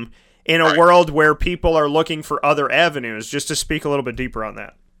them. in a world where people are looking for other avenues. Just to speak a little bit deeper on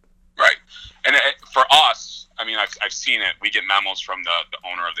that. Right. And for us, I mean, I've seen it. We get memos from the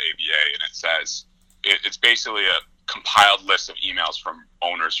owner of the ABA, and it says it's basically a compiled list of emails from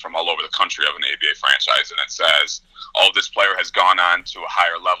owners from all over the country of an ABA franchise, and it says, "Oh, this player has gone on to a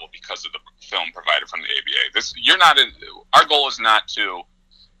higher level because of the film provided from the ABA." Our goal is not to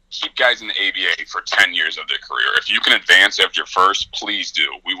keep guys in the ABA for 10 years of their career. If you can advance after first, please do.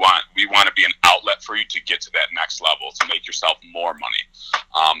 We want to be an outlet for you to get to that next level, to make yourself more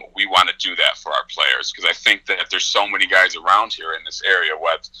money. We want to do that for our players, because I think that there's so many guys around here in this area,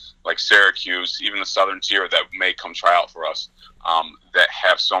 like Syracuse, even the Southern Tier, that may come try out for us, that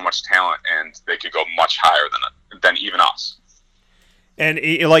have so much talent, and they could go much higher than even us. And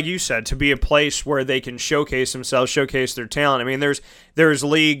like you said, to be a place where they can showcase themselves, showcase their talent. I mean, there's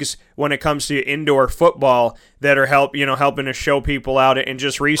leagues when it comes to indoor football that are helping to show people out. And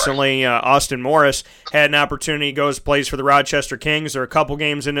just recently, Austin Morris had an opportunity, plays for the Rochester Kings. They're a couple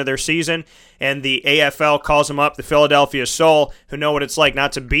games into their season, and the AFL calls him up, the Philadelphia Soul, who know what it's like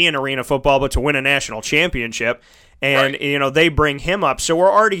not to be in arena football, but to win a national championship. And, they bring him up. So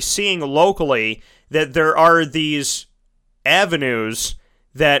we're already seeing locally that there are these avenues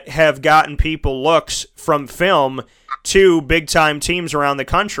that have gotten people looks from film to big-time teams around the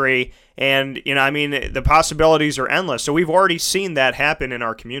country. And, the possibilities are endless. So we've already seen that happen in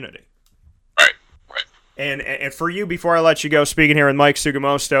our community. Right. And for you, before I let you go, speaking here with Mike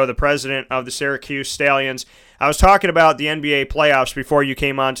Sugamosto, the president of the Syracuse Stallions, I was talking about the NBA playoffs before you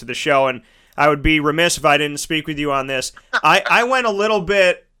came on to the show, and I would be remiss if I didn't speak with you on this. I went a little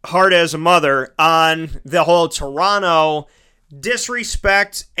bit hard as a mother on the whole Toronto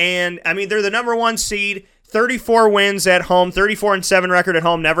disrespect, and they're the number one seed, 34 wins at home, 34-7 record at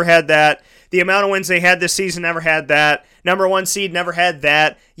home, never had that. The amount of wins they had this season, never had that. Number one seed, never had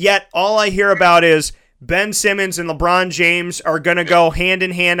that. Yet all I hear about is Ben Simmons and LeBron James are going to go hand in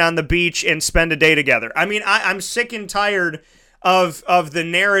hand on the beach and spend a day together. I'm sick and tired of the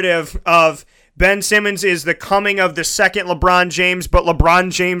narrative of Ben Simmons is the coming of the second LeBron James, but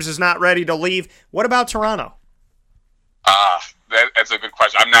LeBron James is not ready to leave. What about Toronto? That's a good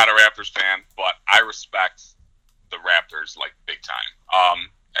question. I'm not a Raptors fan, but I respect the Raptors big time.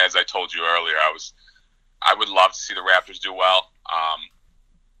 As I told you earlier, I would love to see the Raptors do well.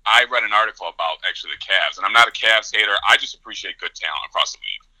 I read an article about actually the Cavs, and I'm not a Cavs hater. I just appreciate good talent across the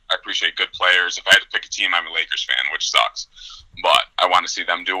league. I appreciate good players. If I had to pick a team, I'm a Lakers fan, which sucks, but I want to see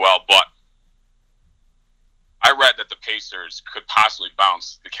them do well. But I read that the Pacers could possibly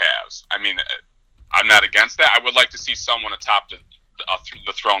bounce the Cavs. I'm not against that. I would like to see someone atop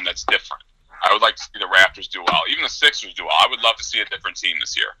the throne that's different. I would like to see the Raptors do well. Even the Sixers do well. I would love to see a different team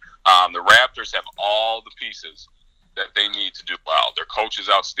this year. The Raptors have all the pieces that they need to do well. Their coach is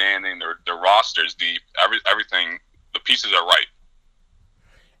outstanding. Their roster's deep. Everything, the pieces are right.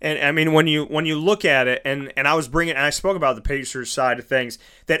 And when you look at it, and I spoke about the Pacers side of things,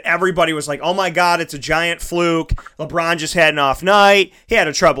 that everybody was like, oh my God, it's a giant fluke. LeBron just had an off night. He had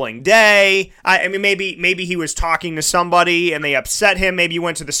a troubling day. Maybe he was talking to somebody and they upset him. Maybe he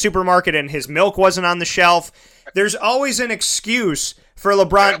went to the supermarket and his milk wasn't on the shelf. There's always an excuse for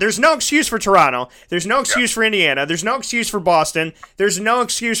LeBron. Yeah. There's no excuse for Toronto. There's no excuse for Indiana. There's no excuse for Boston. There's no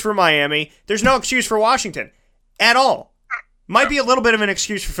excuse for Miami. There's no excuse for Washington at all. Might be a little bit of an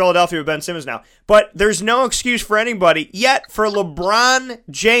excuse for Philadelphia with Ben Simmons now, but there's no excuse for anybody. Yet for LeBron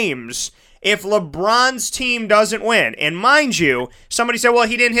James, if LeBron's team doesn't win, and mind you, somebody said, well,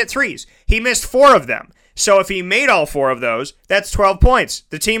 he didn't hit threes. He missed 4 of them. So if he made all 4 of those, that's 12 points.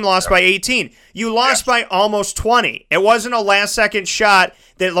 The team lost by 18. You lost by almost 20. It wasn't a last-second shot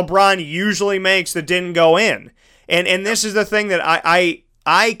that LeBron usually makes that didn't go in. And this is the thing that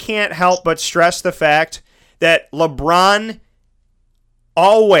I can't help but stress the fact that LeBron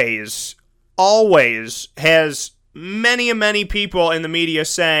always has many people in the media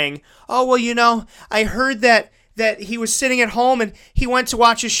saying, oh, well, I heard that he was sitting at home and he went to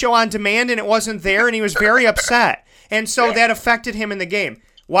watch his show on demand and it wasn't there and he was very upset. And so that affected him in the game.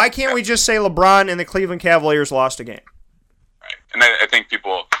 Why can't we just say LeBron and the Cleveland Cavaliers lost a game? Right. And I think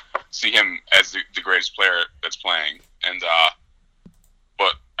people see him as the greatest player that's playing. And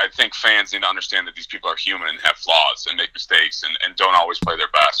but I think fans need to understand that these people are human and have flaws and make mistakes and don't always play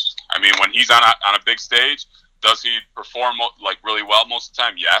their best. When he's on a big stage, does he perform really well most of the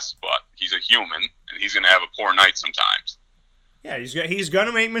time? Yes, but he's a human and he's going to have a poor night sometimes. Yeah, he's going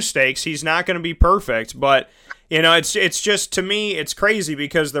to make mistakes. He's not going to be perfect, but it's just, to me, it's crazy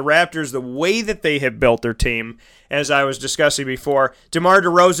because the Raptors, the way that they have built their team, as I was discussing before, DeMar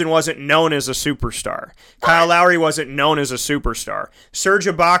DeRozan wasn't known as a superstar. Kyle Lowry wasn't known as a superstar. Serge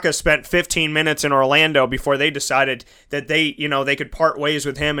Ibaka spent 15 minutes in Orlando before they decided that they could part ways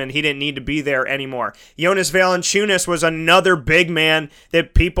with him and he didn't need to be there anymore. Jonas Valanciunas was another big man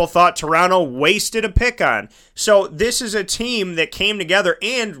that people thought Toronto wasted a pick on. So this is a team that came together,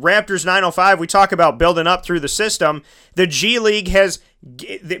 and Raptors 905, we talk about building up through the system. The G League has,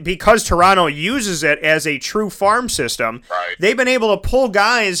 because Toronto uses it as a true farm system, they've been able to pull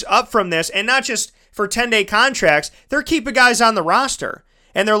guys up from this, and not just for 10-day contracts, they're keeping guys on the roster,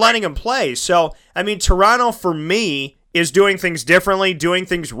 and they're letting them play. So, I mean, Toronto, for me, is doing things differently, doing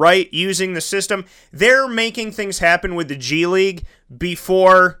things right, using the system. They're making things happen with the G League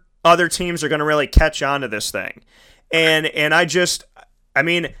before other teams are going to really catch on to this thing. And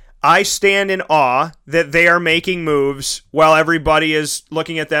I stand in awe that they are making moves while everybody is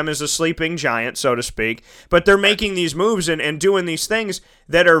looking at them as a sleeping giant, so to speak. But they're making these moves and doing these things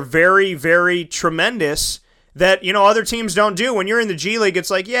that are very, very tremendous that, other teams don't do. When you're in the G League,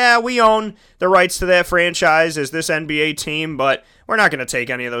 it's like, yeah, we own the rights to that franchise as this NBA team, but we're not going to take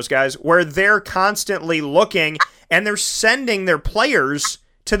any of those guys. Where they're constantly looking and they're sending their players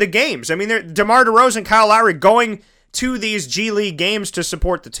to the games. I mean, DeMar DeRozan, Kyle Lowry going to these G League games to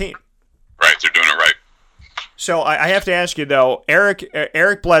support the team. Right, they're doing it right. So I have to ask you, though,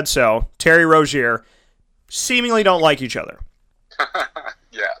 Eric Bledsoe, Terry Rozier, seemingly don't like each other.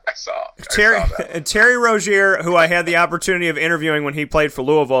 Yeah, I saw that. Terry Rozier, who I had the opportunity of interviewing when he played for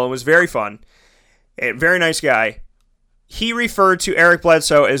Louisville, and was very fun, a very nice guy, he referred to Eric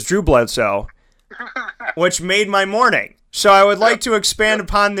Bledsoe as Drew Bledsoe, which made my morning. So I would like to expand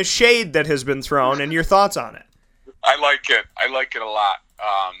upon the shade that has been thrown and your thoughts on it. I like it. I like it a lot.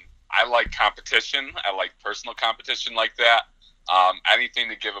 I like competition. I like personal competition like that. Anything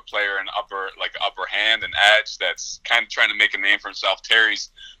to give a player an upper hand, an edge that's kind of trying to make a name for himself. Terry's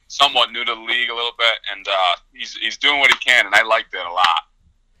somewhat new to the league a little bit, and he's doing what he can, and I like that a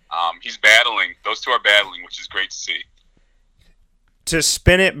lot. He's battling. Those two are battling, which is great to see. To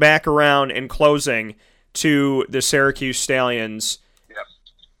spin it back around in closing to the Syracuse Stallions,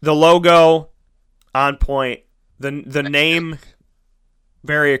 the logo on point, the name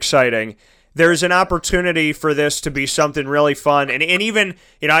very exciting. There's an opportunity for this to be something really fun, and even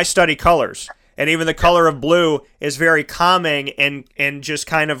I study colors, and even the color of blue is very calming and just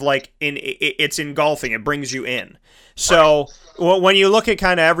kind of like it's engulfing. It brings you in. So when you look at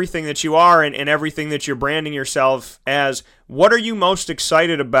kind of everything that you are and everything that you're branding yourself as, what are you most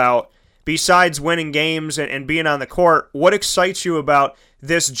excited about besides winning games and being on the court? What excites you about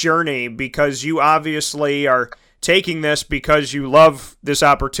this journey? Because you obviously are taking this because you love this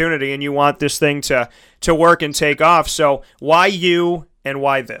opportunity and you want this thing to work and take off. So why you and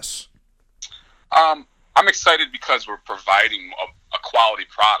why this? I'm excited because we're providing a quality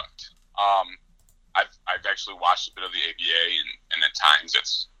product. I've actually watched a bit of the ABA, and at times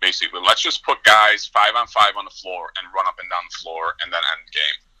it's basically, let's just put guys 5-on-5 on the floor and run up and down the floor and then end the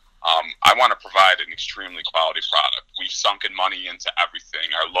game. I want to provide an extremely quality product. We've sunken money into everything.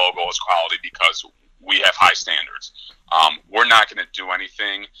 Our logo is quality because we have high standards. We're not going to do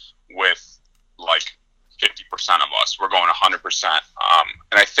anything with like 50% of us. We're going 100%.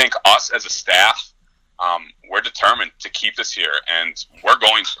 And I think us as a staff, we're determined to keep this here, and we're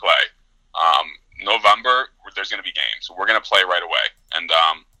going to play. November, there's going to be games. We're going to play right away. And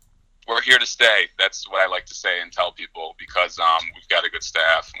we're here to stay. That's what I like to say and tell people, because we've got a good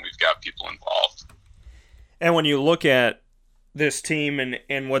staff and we've got people involved. And when you look at this team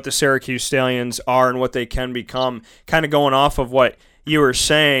and what the Syracuse Stallions are and what they can become, kind of going off of what you were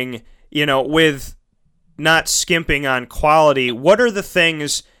saying, with not skimping on quality, what are the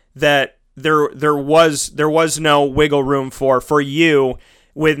things that there was no wiggle room for you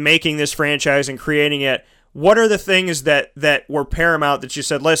with making this franchise and creating it? What are the things that were paramount that you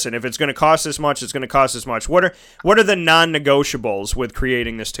said, listen, if it's going to cost this much, it's going to cost this much? What are the non-negotiables with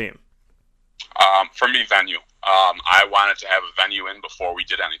creating this team? For me, venue. I wanted to have a venue in before we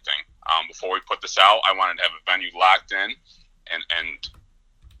did anything. Before we put this out, I wanted to have a venue locked in and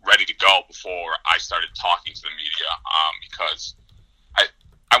ready to go before I started talking to the media, because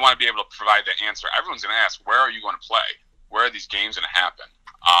I want to be able to provide the answer. Everyone's going to ask, where are you going to play? Where are these games going to happen?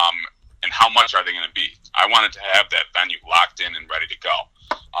 And how much are they going to be? I wanted to have that venue locked in and ready to go.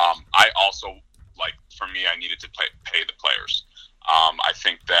 I also, for me, I needed to pay the players. I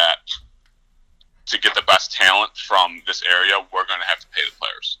think that to get the best talent from this area, we're going to have to pay the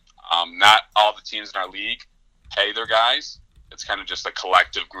players. Not all the teams in our league pay their guys. It's kind of just a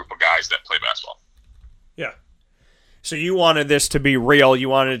collective group of guys that play basketball. Yeah. So you wanted this to be real. You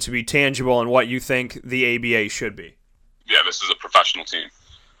wanted it to be tangible in what you think the ABA should be. Yeah, this is a professional team.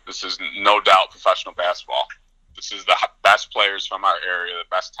 This is no doubt professional basketball. This is the best players from our area, the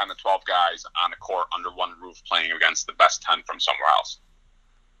best 10 to 12 guys on the court under one roof playing against the best 10 from somewhere else.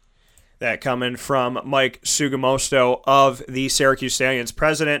 That coming from Mike Sugamosto of the Syracuse Stallions,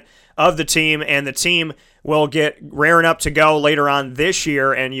 president of the team, and the team will get raring up to go later on this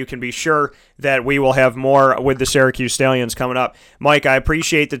year, and you can be sure that we will have more with the Syracuse Stallions coming up. Mike, I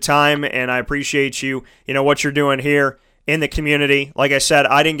appreciate the time, and I appreciate you know, what you're doing here in the community. Like I said,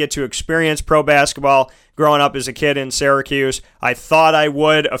 I didn't get to experience pro basketball growing up as a kid in Syracuse. I thought I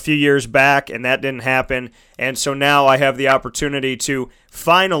would a few years back, and that didn't happen, and so now I have the opportunity to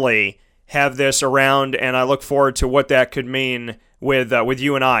finally have this around, and I look forward to what that could mean with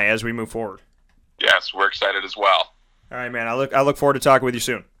you and I as we move forward. Yes, we're excited as well. All right, man. I look forward to talking with you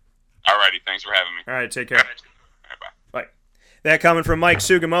soon. All righty. Thanks for having me. All right, take care. All right, bye. Bye. That coming from Mike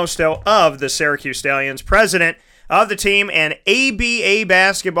Sugamosto of the Syracuse Stallions, president of the team, and ABA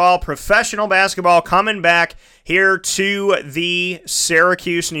basketball, professional basketball, coming back here to the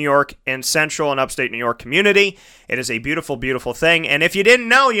Syracuse, New York, and Central and Upstate New York community. It is a beautiful, beautiful thing. And if you didn't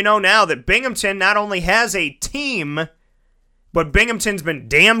know, you know now that Binghamton not only has a team, but Binghamton's been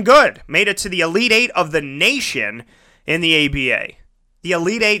damn good. Made it to the Elite Eight of the nation in the ABA. The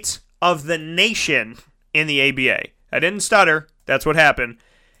Elite Eight of the nation in the ABA. I didn't stutter. That's what happened.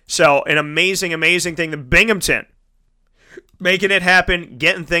 So, an amazing, amazing thing. The Binghamton making it happen,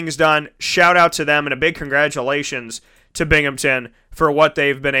 getting things done. Shout out to them, and a big congratulations to Binghamton for what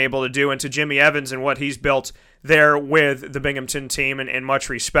they've been able to do, and to Jimmy Evans and what he's built there with the Binghamton team, and much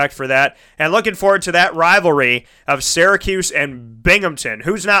respect for that. And looking forward to that rivalry of Syracuse and Binghamton.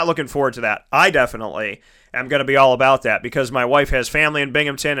 Who's not looking forward to that? I definitely am going to be all about that, because my wife has family in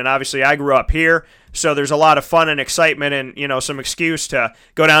Binghamton, and obviously I grew up here, so there's a lot of fun and excitement and, you know, some excuse to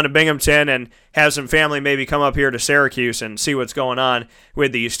go down to Binghamton and have some family maybe come up here to Syracuse and see what's going on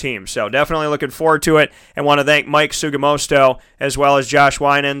with these teams. So definitely looking forward to it, and want to thank Mike Sugamosto as well as Josh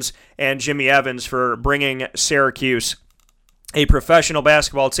Winans and Jimmy Evans for bringing Syracuse a professional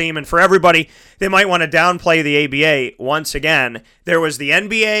basketball team. And for everybody that might want to downplay the ABA, once again, there was the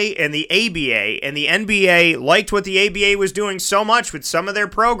NBA and the ABA, and the NBA liked what the ABA was doing so much with some of their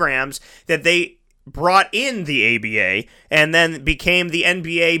programs that they brought in the ABA and then became the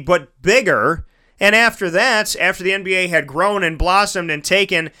NBA, but bigger. And after that, after the NBA had grown and blossomed and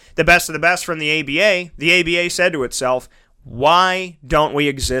taken the best of the best from the ABA said to itself, why don't we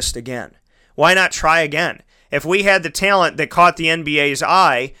exist again? Why not try again? If we had the talent that caught the NBA's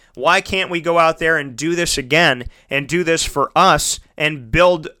eye, why can't we go out there and do this again, and do this for us and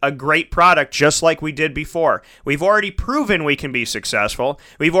build a great product just like we did before? We've already proven we can be successful.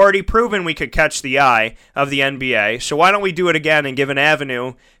 We've already proven we could catch the eye of the NBA. So why don't we do it again and give an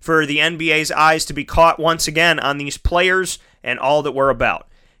avenue for the NBA's eyes to be caught once again on these players and all that we're about?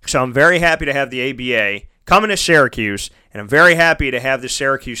 So I'm very happy to have the ABA coming to Syracuse, and I'm very happy to have the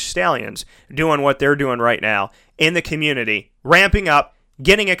Syracuse Stallions doing what they're doing right now in the community, ramping up,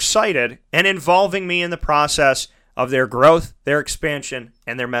 getting excited, and involving me in the process of their growth, their expansion,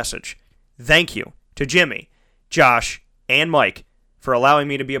 and their message. Thank you to Jimmy, Josh, and Mike for allowing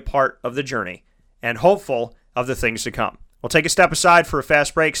me to be a part of the journey, and hopeful of the things to come. We'll take a step aside for a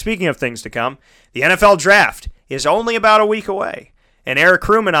fast break. Speaking of things to come, the NFL Draft is only about a week away. And Eric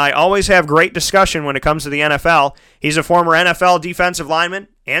Kroom and I always have great discussion when it comes to the NFL. He's a former NFL defensive lineman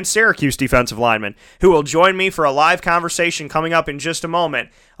and Syracuse defensive lineman who will join me for a live conversation coming up in just a moment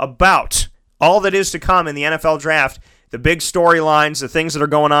about all that is to come in the NFL Draft, the big storylines, the things that are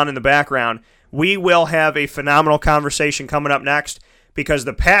going on in the background. We will have a phenomenal conversation coming up next, because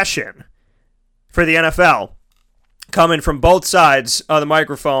the passion for the NFL coming from both sides of the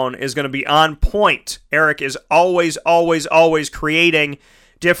microphone is going to be on point. Eric is always creating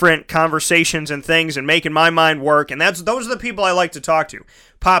different conversations and things and making my mind work, and those are the people I like to talk to.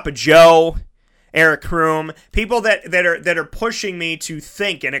 Papa Joe, Eric Kroom, people that are pushing me to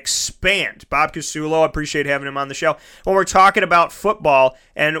think and expand. Bob Casulo, I appreciate having him on the show. When we're talking about football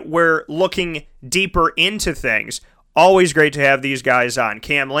and we're looking deeper into things, always great to have these guys on.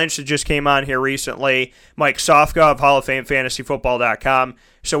 Cam Lynch that just came on here recently. Mike Sofka of Hall of Fame FantasyFootball.com.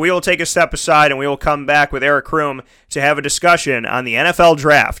 So we will take a step aside and we will come back with Eric Kroom to have a discussion on the NFL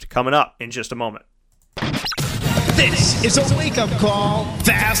Draft coming up in just a moment. This is a wake-up call.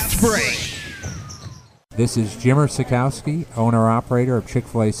 Fast break. This is Jimmer Sikowski, owner-operator of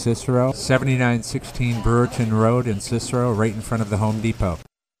Chick-fil-A Cicero, 7916 Brewerton Road in Cicero, right in front of the Home Depot.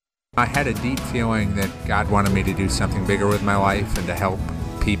 I had a deep feeling that God wanted me to do something bigger with my life and to help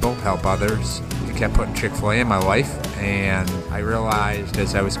people, help others. I kept putting Chick-fil-A in my life, and I realized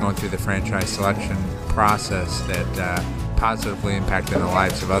as I was going through the franchise selection process that positively impacting the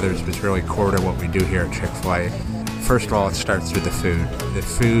lives of others was really core to what we do here at Chick-fil-A. First of all, it starts with the food. The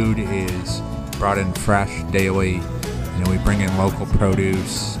food is brought in fresh daily. We bring in local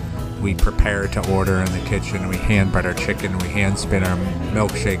produce. We prepare to order in the kitchen. We hand bread our chicken. We hand spin our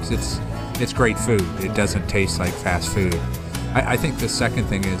milkshakes. It's great food. It doesn't taste like fast food. I think the second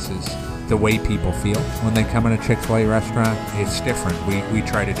thing is the way people feel when they come in a Chick-fil-A restaurant. It's different. We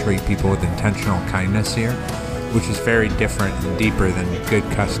try to treat people with intentional kindness here, which is very different and deeper than good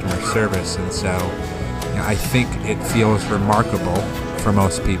customer service. And so I think it feels remarkable for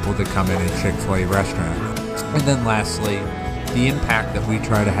most people to come in a Chick-fil-A restaurant. And then lastly, the impact that we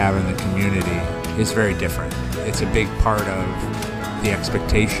try to have in the community is very different. It's a big part of the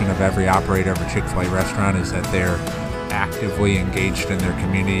expectation of every operator of a Chick-fil-A restaurant is that they're actively engaged in their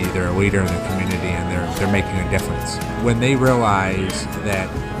community, they're a leader in the community, and they're making a difference. When they realize that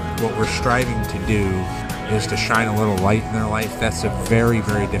what we're striving to do is to shine a little light in their life, that's a very,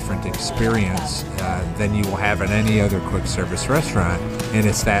 very different experience than you will have in any other quick service restaurant. And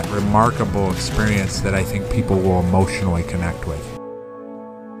it's that remarkable experience that I think people will emotionally connect with.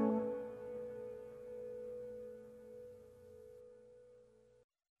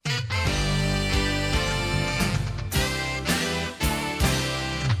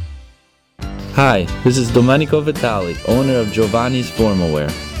 Hi, this is Domenico Vitali, owner of Giovanni's Formal Wear,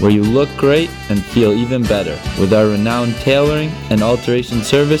 where you look great and feel even better with our renowned tailoring and alteration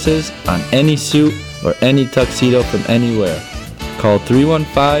services on any suit or any tuxedo from anywhere. Call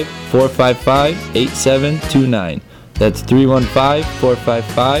 315-455-8729. That's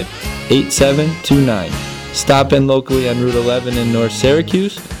 315-455-8729. Stop in locally on Route 11 in North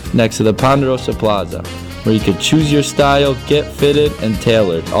Syracuse, next to the Ponderosa Plaza, where you can choose your style, get fitted, and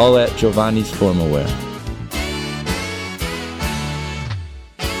tailored, all at Giovanni's Formal Wear.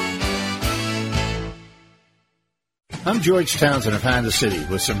 I'm George Townsend of Honda City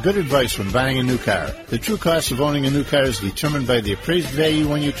with some good advice when buying a new car. The true cost of owning a new car is determined by the appraised value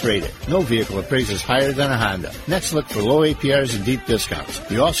when you trade it. No vehicle appraises higher than a Honda. Next, look for low APRs and deep discounts.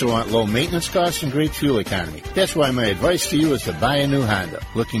 You also want low maintenance costs and great fuel economy. That's why my advice to you is to buy a new Honda.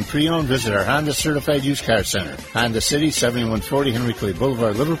 Looking pre-owned, visit our Honda Certified Used Car Center. Honda City, 7140 Henry Clay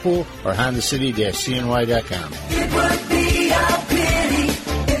Boulevard, Liverpool, or HondaCity-CNY.com. It would be a pity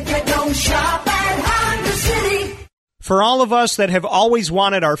if you don't shop at Honda City. For all of us that have always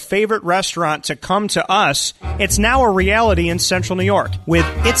wanted our favorite restaurant to come to us, it's now a reality in Central New York with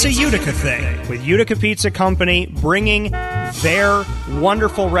It's a Utica Thing, with Utica Pizza Company bringing their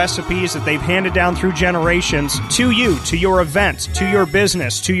wonderful recipes that they've handed down through generations to you, to your event, to your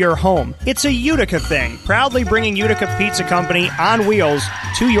business, to your home. It's a Utica Thing, proudly bringing Utica Pizza Company on wheels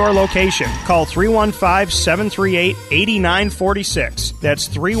to your location. Call 315-738-8946. That's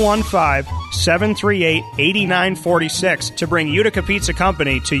 315-738-8946 to bring Utica Pizza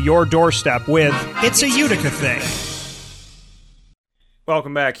Company to your doorstep with It's a Utica Thing.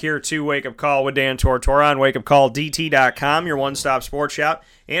 Welcome back here to Wake Up Call with Dan Tortora on wakeupcalldt.com, your one-stop sports shop,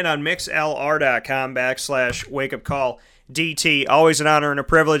 and on mixlr.com/wakeupcalldt. Always an honor and a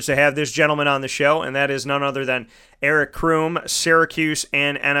privilege to have this gentleman on the show, and that is none other than Eric Kroom, Syracuse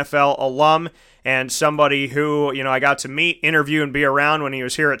and NFL alum, and somebody who, I got to meet, interview, and be around when he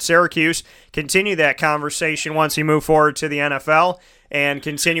was here at Syracuse. Continue that conversation once he moved forward to the NFL, and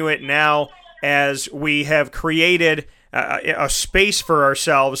continue it now as we have created a space for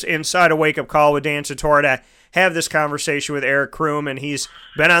ourselves inside a Wake Up Call with Dan Tortora to have this conversation with Eric Kroom, and he's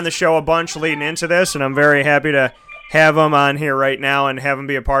been on the show a bunch leading into this, and I'm very happy to have him on here right now and have him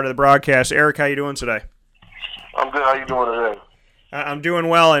be a part of the broadcast. Eric, how you doing today? I'm good. How you doing today? I'm doing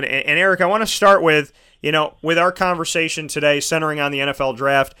well, and Eric, I want to start with, with our conversation today centering on the NFL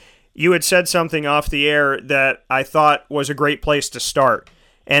draft. You had said something off the air that I thought was a great place to start,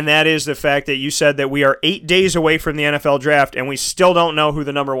 and that is the fact that you said that we are 8 days away from the NFL draft, and we still don't know who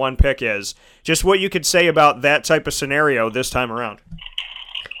the number one pick is. Just what you could say about that type of scenario this time around.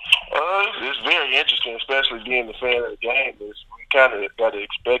 It's very interesting, especially being the fan of the game. We kind of got to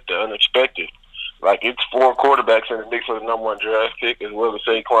expect the unexpected. Like, it's 4 quarterbacks in the mix for the number one draft pick, as well as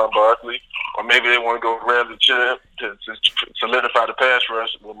Saquon Barkley. Or maybe they want to go Ramsey Champ to solidify the pass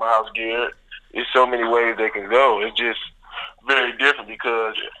rush with Myles Garrett. There's so many ways they can go. It's just very different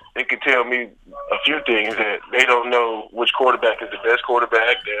because it can tell me a few things that they don't know which quarterback is the best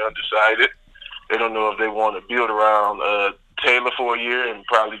quarterback. They're undecided. They don't know if they want to build around Taylor for a year and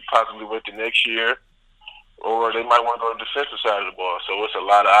possibly wait the next year, or they might want to go to the defensive side of the ball. So it's a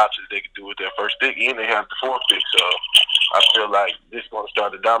lot of options they can do with their first pick, and they have the 4th pick. So I feel like this is going to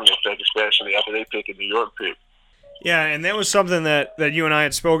start a dominant effect, especially after they pick a New York pick. Yeah, and that was something that you and I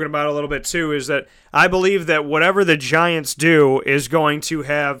had spoken about a little bit too, is that I believe that whatever the Giants do is going to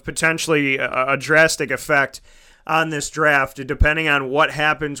have potentially a drastic effect on this draft, depending on what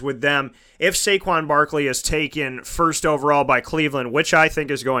happens with them. If Saquon Barkley is taken first overall by Cleveland, which I think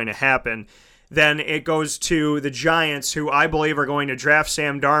is going to happen, then it goes to the Giants, who I believe are going to draft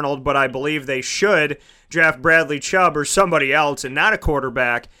Sam Darnold, but I believe they should draft Bradley Chubb or somebody else and not a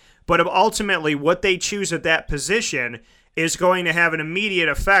quarterback. But ultimately, what they choose at that position is going to have an immediate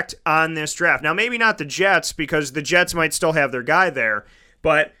effect on this draft. Now, maybe not the Jets, because the Jets might still have their guy there,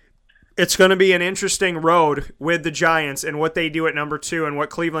 but it's going to be an interesting road with the Giants and what they do at number 2 and what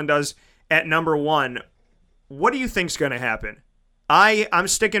Cleveland does at number 1. What do you think's going to happen? I'm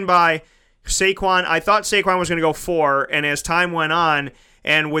sticking by Saquon. I thought Saquon was going to go 4, and as time went on,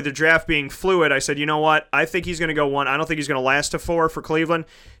 and with the draft being fluid, I said, you know what? I think he's going to go 1. I don't think he's going to last to 4 for Cleveland.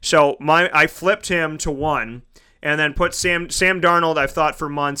 So I flipped him to 1, and then put Sam Darnold. I've thought for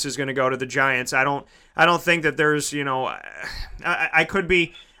months is going to go to the Giants. I don't think that there's, I could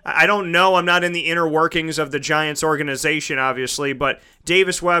be. I don't know. I'm not in the inner workings of the Giants organization, obviously, but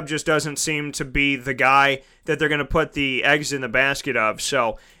Davis Webb just doesn't seem to be the guy that they're going to put the eggs in the basket of.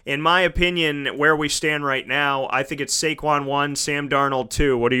 So, in my opinion, where we stand right now, I think it's Saquon 1, Sam Darnold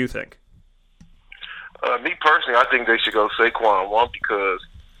 2. What do you think? Me personally, I think they should go Saquon 1, because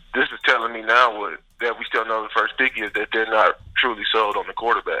this is telling me now that we still know the first pick is that they're not truly sold on the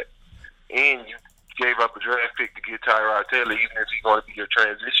quarterback. And you gave up a draft pick to get Tyrod Taylor, even if he's going to be your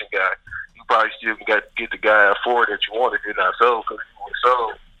transition guy. You probably still got to get the guy at 4 that you want if you're not sold. Because if you were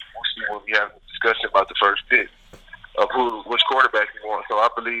sold, we'll see when we have a discussion about the first pick of which quarterback you want. So I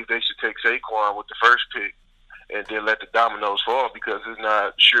believe they should take Saquon with the first pick and then let the dominoes fall, because it's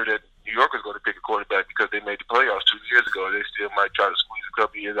not sure that New York is going to pick a quarterback because they made the playoffs 2 years ago. They still might try to squeeze a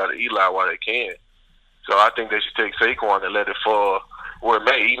couple years out of Eli while they can. So I think they should take Saquon and let it fall where it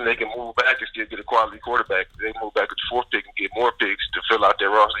may. Even they can move back and still get a quality quarterback. They move back at the 4th pick and get more picks to fill out their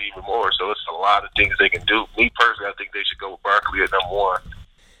roster even more. So it's a lot of things they can do. Me personally, I think they should go with Barkley at number 1.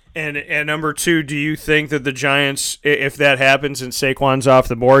 And at number 2, do you think that the Giants, if that happens and Saquon's off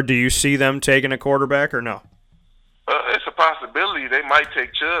the board, do you see them taking a quarterback or no? It's a possibility. They might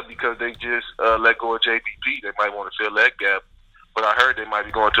take Chubb because they just let go of JPP. They might want to fill that gap. But I heard they might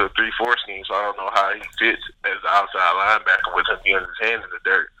be going to a 3-4 scheme, so I don't know how he fits as an outside linebacker with him being his hand in the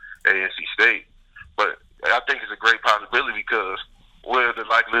dirt at NC State. But I think it's a great possibility, because what is the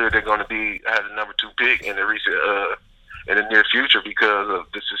likelihood they're going to be at the number 2 pick in the recent in the near future, because of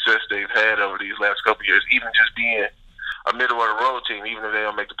the success they've had over these last couple of years, even just being a middle of the road team. Even if they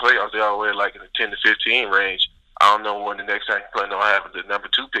don't make the playoffs, they're always like in the 10 to 15 range. I don't know when the next time you plan on having the number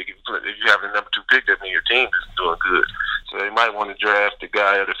 2 pick. If you have the number 2 pick, that means your team isn't doing good. So they might want to draft the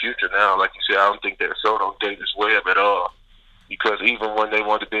guy of the future now. Like you said, I don't think they're sold on Davis Webb at all, because even when they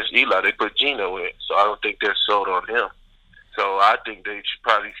wanted to bench Eli, they put Geno in. So I don't think they're sold on him. So I think they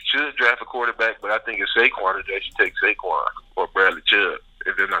should draft a quarterback, but I think it's Saquon, they should take Saquon or Bradley Chubb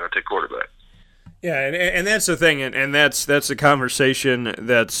if they're not going to take quarterback. Yeah, and that's the thing, and that's the conversation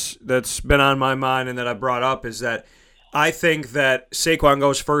that's been on my mind and that I brought up, is that I think that Saquon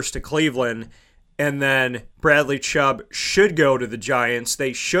goes first to Cleveland, and then Bradley Chubb should go to the Giants.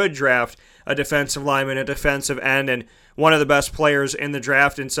 They should draft a defensive lineman, a defensive end, and one of the best players in the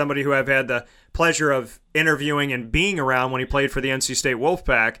draft, and somebody who I've had the pleasure of interviewing and being around when he played for the NC State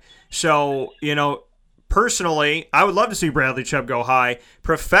Wolfpack. So, personally, I would love to see Bradley Chubb go high.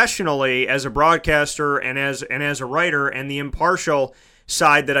 Professionally, as a broadcaster and as a writer, and the impartial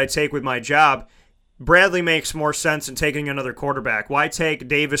side that I take with my job, Bradley makes more sense in taking another quarterback. Why take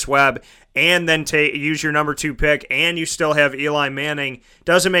Davis Webb and then use your number 2 pick, and you still have Eli Manning?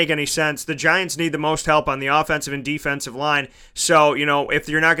 Doesn't make any sense. The Giants need the most help on the offensive and defensive line. So, if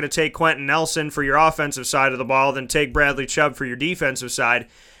you're not going to take Quentin Nelson for your offensive side of the ball, then take Bradley Chubb for your defensive side.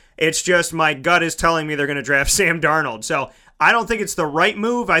 It's just my gut is telling me they're going to draft Sam Darnold. So I don't think it's the right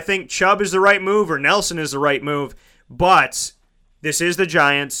move. I think Chubb is the right move or Nelson is the right move. But this is the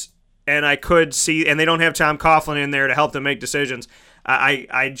Giants, and I could see, and they don't have Tom Coughlin in there to help them make decisions.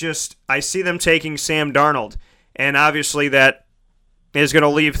 I see them taking Sam Darnold, and obviously that is going to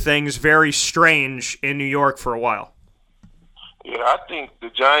leave things very strange in New York for a while. Yeah, I think the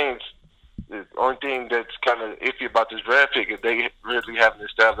Giants, the only thing that's kind of iffy about this draft pick is they really haven't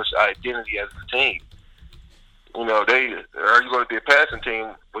established identity as a team. Are you going to be a passing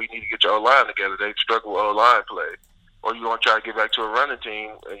team? Well, you need to get your O-line together. They've struggled with O-line play. Or you want to try to get back to a running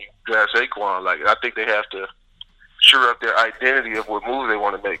team and you draft Saquon. I think they have to sure up their identity of what moves they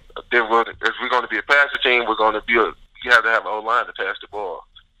want to make. If we're going to be a passing team, we're going to you have to have an O-line to pass the ball.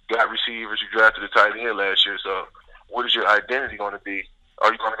 You got receivers. You drafted a tight end last year. So what is your identity going to be?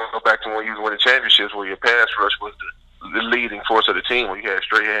 Are you going to go back to when you was winning championships where your pass rush was the leading force of the team, where you had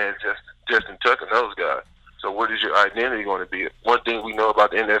straight hands, Justin Tucker and those guys? So what is your identity going to be? One thing we know about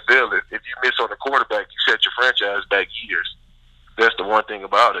the NFL is if you miss on the quarterback, you set your franchise back years. That's the one thing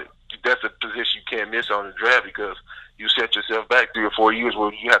about it. That's a position you can't miss on the draft because you set yourself back 3 or 4 years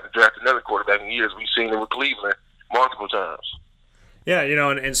where you have to draft another quarterback in years. We've seen it with Cleveland multiple times. Yeah,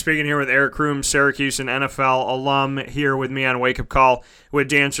 and speaking here with Eric Kroom, Syracuse and NFL alum, here with me on Wake Up Call with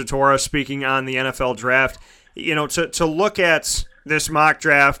Dan Tortora, speaking on the NFL draft. To look at this mock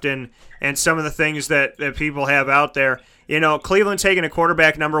draft and some of the things that people have out there, Cleveland taking a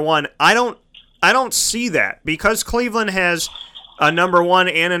quarterback number 1. I don't see that because Cleveland has a number 1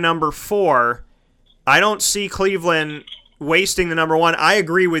 and a number 4. I don't see Cleveland wasting the number 1. I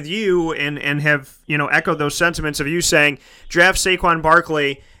agree with you and have echoed those sentiments of you saying draft Saquon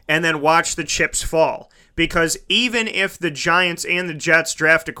Barkley and then watch the chips fall. Because even if the Giants and the Jets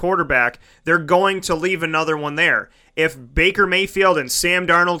draft a quarterback, they're going to leave another one there. If Baker Mayfield and Sam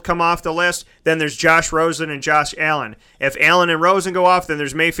Darnold come off the list, then there's Josh Rosen and Josh Allen. If Allen and Rosen go off, then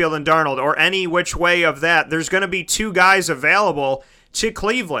there's Mayfield and Darnold. Or any which way of that, there's going to be 2 guys available to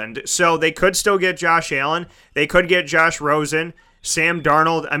Cleveland. So they could still get Josh Allen. They could get Josh Rosen, Sam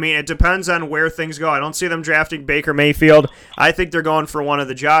Darnold. I mean, it depends on where things go. I don't see them drafting Baker Mayfield. I think they're going for one of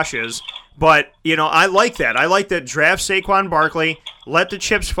the Joshes. But, I like that. I like that draft Saquon Barkley, let the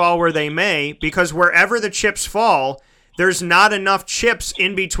chips fall where they may, because wherever the chips fall, there's not enough chips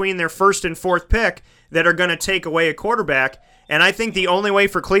in between their first and fourth pick that are going to take away a quarterback. And I think the only way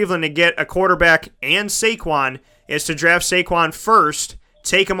for Cleveland to get a quarterback and Saquon is to draft Saquon first,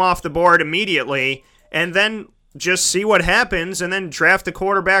 take him off the board immediately, and then just see what happens, and then draft the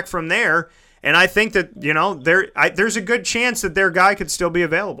quarterback from there. And I think that, there's a good chance that their guy could still be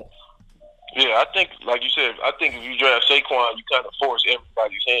available. Yeah, I think, like you said, if you draft Saquon, you kind of force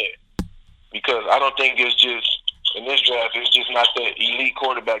everybody's hand. Because I don't think it's just, in this draft, it's just not that elite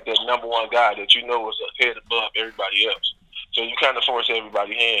quarterback, that number 1 guy that is a head above everybody else. So you kind of force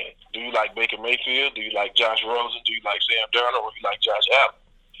everybody's hand. Do you like Baker Mayfield? Do you like Josh Rosen? Do you like Sam Darnold? Or do you like Josh Allen?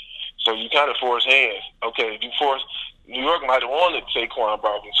 So you kind of force hands. Okay, New York might have wanted Saquon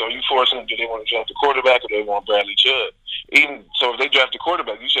Barkley, so you force them. Do they want to draft a quarterback or do they want Bradley Chubb? Even so, if they draft a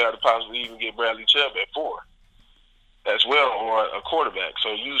quarterback, you should have the possibility even get Bradley Chubb at 4 as well, or a quarterback.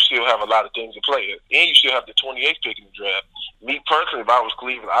 So you still have a lot of things to play. And you still have the 28th pick in the draft. Me personally, if I was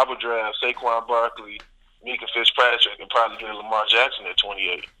Cleveland, I would draft Saquon Barkley, Mika Fitzpatrick, and probably get Lamar Jackson at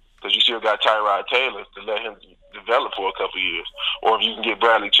 28, because you still got Tyrod Taylor to let him develop for a couple of years. Or if you can get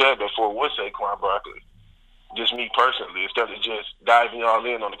Bradley Chubb at 4 with Saquon Barkley. Just me personally, instead of just diving all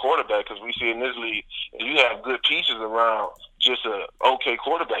in on the quarterback, because we see in this league, if you have good pieces around just a okay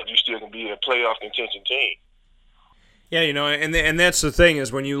quarterback, you still can be a playoff contention team. Yeah, and that's the thing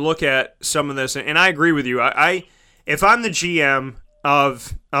is when you look at some of this, and I agree with you. I if I'm the GM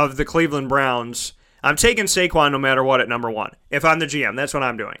of the Cleveland Browns, I'm taking Saquon no matter what at number 1. If I'm the GM, that's what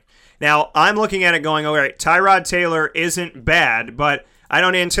I'm doing. Now, I'm looking at it going, all right, Tyrod Taylor isn't bad, but I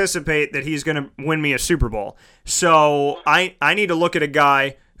don't anticipate that he's going to win me a Super Bowl. So I need to look at a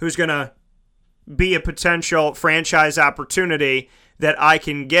guy who's going to be a potential franchise opportunity that I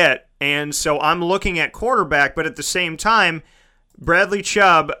can get. And so I'm looking at quarterback, but at the same time, Bradley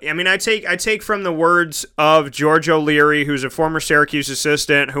Chubb, I take from the words of George O'Leary, who's a former Syracuse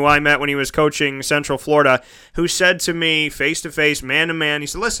assistant who I met when he was coaching Central Florida, who said to me face-to-face, man-to-man, he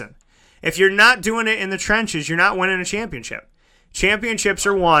said, listen, if you're not doing it in the trenches, you're not winning a championship. Championships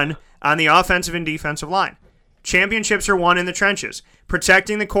are won on the offensive and defensive line. Championships are won in the trenches,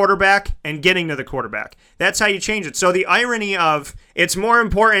 protecting the quarterback and getting to the quarterback. That's how you change it. So the irony of it's more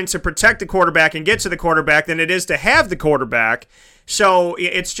important to protect the quarterback and get to the quarterback than it is to have the quarterback. So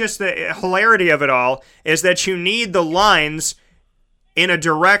it's just the hilarity of it all is that you need the lines in a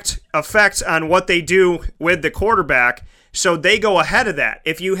direct effect on what they do with the quarterback. So they go ahead of that.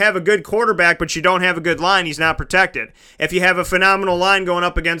 If you have a good quarterback but you don't have a good line, he's not protected. If you have a phenomenal line going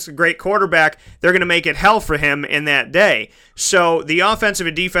up against a great quarterback, they're going to make it hell for him in that day. So the offensive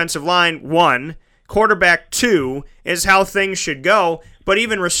and defensive line, 1, quarterback, 2, is how things should go. But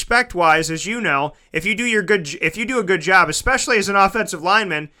even respect-wise, as you know, if you do a good job, especially as an offensive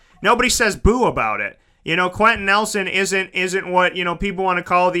lineman, nobody says boo about it. Quentin Nelson isn't what people want to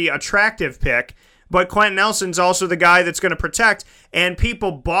call the attractive pick. But Quentin Nelson's also the guy that's going to protect, and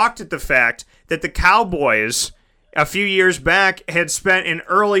people balked at the fact that the Cowboys a few years back had spent an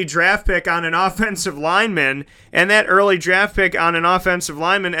early draft pick on an offensive lineman, and that early draft pick on an offensive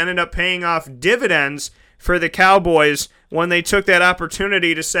lineman ended up paying off dividends for the Cowboys when they took that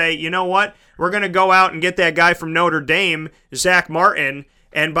opportunity to say, you know what, we're going to go out and get that guy from Notre Dame, Zach Martin,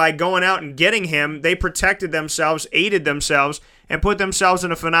 and by going out and getting him, they protected themselves, aided themselves, and put themselves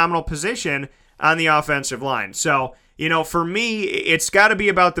in a phenomenal position on the offensive line. So, you know, for me, it's got to be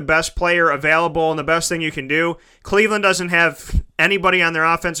about the best player available and the best thing you can do. Cleveland doesn't have anybody on their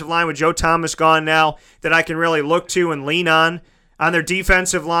offensive line with Joe Thomas gone now that I can really look to and lean on. On their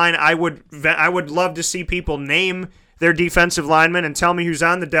defensive line, I would love to see people name their defensive linemen and tell me who's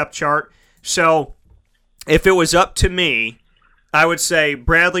on the depth chart. So if it was up to me, I would say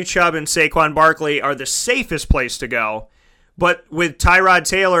Bradley Chubb and Saquon Barkley are the safest place to go. But with Tyrod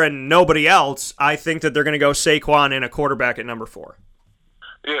Taylor and nobody else, I think that they're going to go Saquon and a quarterback at number 4.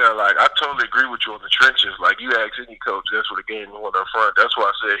 Yeah, like, I totally agree with you on the trenches. Like, you ask any coach, that's what the game went up front. That's why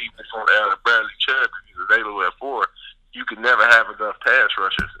I said even if you want to add Bradley Chubb, if he's available at 4, you can never have enough pass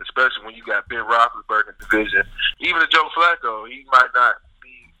rushers, especially when you got Ben Roethlisberger in the division. Even Joe Flacco, he might not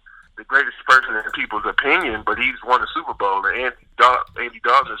be the greatest person in people's opinion, but he's won a Super Bowl, and Andy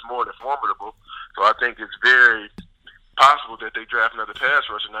Dalton is more than formidable. So I think it's very possible that they draft another pass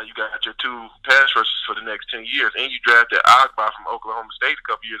rusher. Now you got your 2 pass rushers for the next 10 years, and you drafted Agba from Oklahoma State a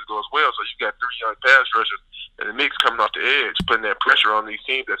couple years ago as well. So you got 3 young pass rushers in the mix coming off the edge, putting that pressure on these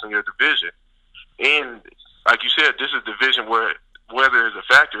teams that's in your division. And like you said, this is a division where weather is a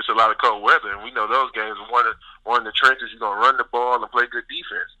factor. It's a lot of cold weather, and we know those games are one in the trenches. You're going to run the ball and play good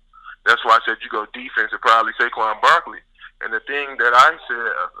defense. That's why I said you go defense and probably Saquon Barkley. And the thing that I said,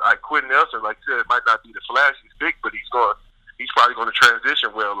 like Quentin Nelson, like I said, might not be the flashiest pick, but he's probably going to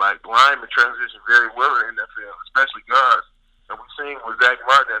transition well. Like, linemen transition very well in the NFL, especially guards. And we've seen with Zach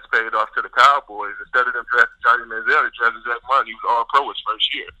Martin that's paid off to the Cowboys. Instead of them drafting Johnny Manziel, they drafted Zach Martin. He was all-pro his first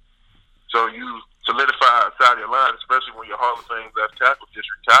year. So you solidify outside your line, especially when your Hall of Fame left tackle just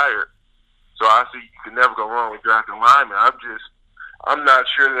retired. So I see you can never go wrong with drafting linemen. I'm not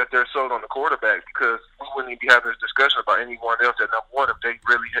sure that they're sold on the quarterback, because we wouldn't even be having this discussion about anyone else at number 1 if they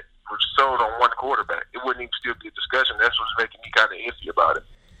really were sold on one quarterback. It wouldn't even still be a discussion. That's what's making me kind of iffy about it.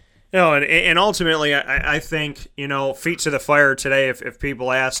 No, and ultimately, I think, you know, feet to the fire today, if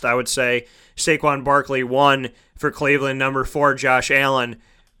people asked, I would say Saquon Barkley 1 for Cleveland, number 4, Josh Allen.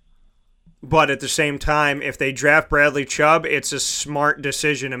 But at the same time, if they draft Bradley Chubb, it's a smart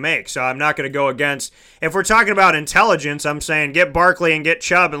decision to make. So I'm not going to go against. If we're talking about intelligence, I'm saying get Barkley and get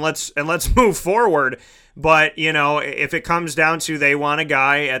Chubb and let's move forward. But, you know, if it comes down to they want a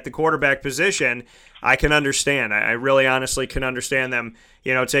guy at the quarterback position, I can understand. I really honestly can understand them,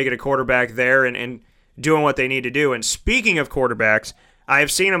 you know, taking a quarterback there and doing what they need to do. And speaking of quarterbacks, I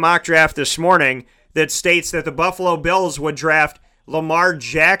have seen a mock draft this morning that states that the Buffalo Bills would draft Lamar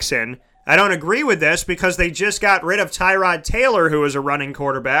Jackson. I don't agree with this because they just got rid of Tyrod Taylor, who was a running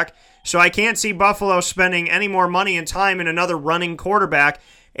quarterback. So I can't see Buffalo spending any more money and time in another running quarterback.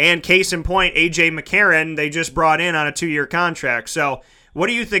 And case in point, A.J. McCarron, they just brought in on a 2-year contract. So what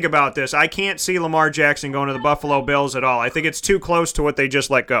do you think about this? I can't see Lamar Jackson going to the Buffalo Bills at all. I think it's too close to what they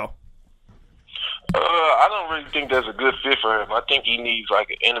just let go. I don't really think that's a good fit for him. I think he needs like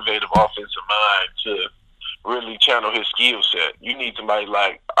an innovative offensive mind to really channel his skill set. You need somebody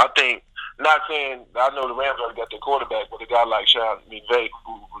like, I think, not saying, I know the Rams already got their quarterback, but a guy like Sean McVay,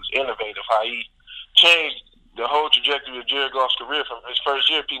 who was innovative, how he changed the whole trajectory of Jared Goff's career. From his first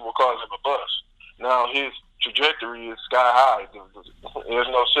year, people called him a bust. Now his trajectory is sky high.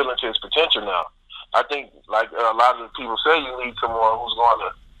 There's no ceiling to his potential now. I think, like a lot of the people say, you need someone who's going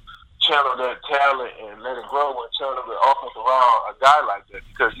to channel that talent and let it grow and channel the offense around a guy like that,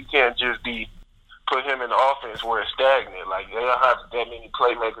 because you can't just put him in the offense where it's stagnant. Like, they don't have that many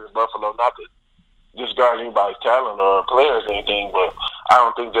playmakers in Buffalo, not to discard anybody's talent or players or anything, but I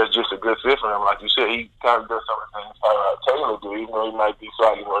don't think that's just a good fit for him. Like you said, he kind of does some of the things Taylor do, even though he might be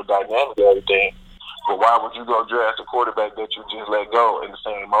slightly more dynamic and everything. But why would you go draft a quarterback that you just let go in the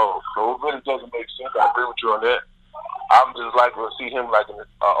same mode? So it really doesn't make sense. I agree with you on that. I'm just like to see him like in an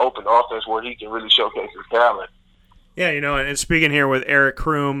open offense where he can really showcase his talent. Yeah, you know, and speaking here with Eric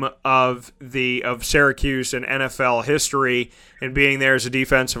Kroom of Syracuse and NFL history and being there as a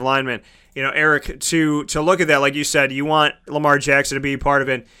defensive lineman, you know, Eric, to look at that, like you said, you want Lamar Jackson to be part of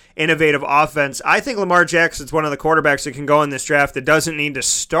an innovative offense. I think Lamar Jackson's one of the quarterbacks that can go in this draft that doesn't need to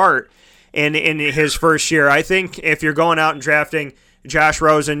start in his first year. I think if you're going out and drafting Josh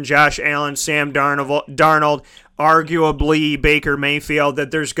Rosen, Josh Allen, Sam Darnold, arguably Baker Mayfield,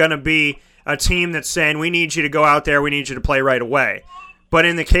 that there's going to be a team that's saying, we need you to go out there, we need you to play right away. But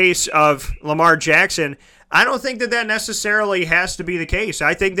in the case of Lamar Jackson, I don't think that necessarily has to be the case.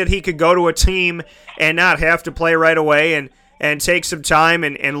 I think that he could go to a team and not have to play right away and and take some time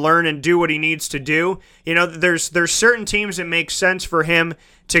and learn and do what he needs to do. You know, there's certain teams that make sense for him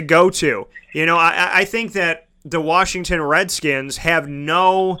to go to. You know, I think that the Washington Redskins have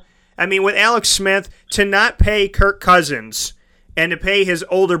with Alex Smith, to not pay Kirk Cousins and to pay his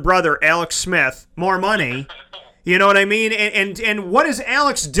older brother, Alex Smith, more money, you know what I mean? And what has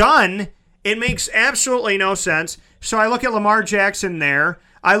Alex done? It makes absolutely no sense. So I look at Lamar Jackson there.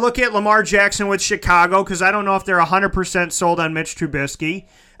 I look at Lamar Jackson with Chicago because I don't know if they're 100% sold on Mitch Trubisky.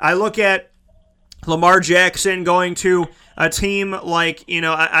 I look at Lamar Jackson going to a team like, you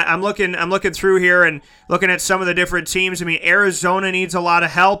know, I'm looking through here and looking at some of the different teams. I mean, Arizona needs a lot of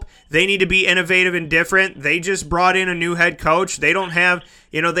help. They need to be innovative and different. They just brought in a new head coach. They don't have,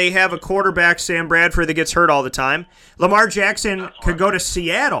 you know, they have a quarterback, Sam Bradford, that gets hurt all the time. Lamar Jackson could go to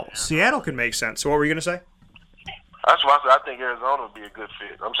Seattle. Seattle could make sense. So what were you going to say? That's why I think Arizona would be a good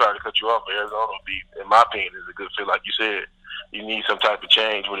fit. I'm sorry to cut you off, but Arizona would be, in my opinion, is a good fit. Like you said, you need some type of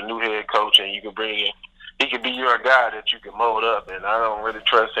change with a new head coach, and you can bring in. He could be your guy that you can mold up, and I don't really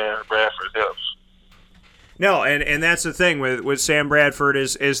trust Sam Bradford's help. No, and that's the thing with Sam Bradford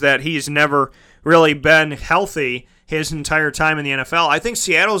is that he's never really been healthy his entire time in the NFL. I think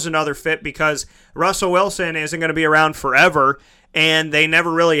Seattle's another fit because Russell Wilson isn't going to be around forever, and they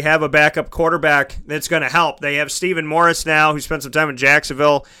never really have a backup quarterback that's going to help. They have Stephen Morris now, who spent some time in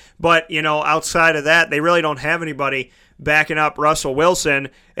Jacksonville, but, you know, outside of that, they really don't have anybody backing up Russell Wilson.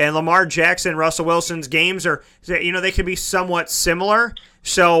 And Lamar Jackson, Russell Wilson's games are, you know, they can be somewhat similar.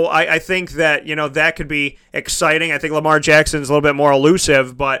 So I think that, you know, that could be exciting. I think Lamar Jackson's a little bit more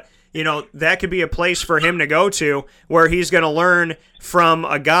elusive, but, you know, that could be a place for him to go to where he's going to learn from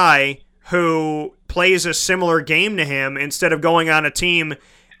a guy who plays a similar game to him instead of going on a team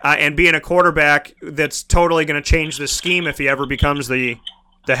and being a quarterback that's totally going to change the scheme if he ever becomes the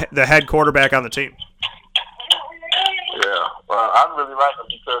head quarterback on the team. Yeah, well, I really like him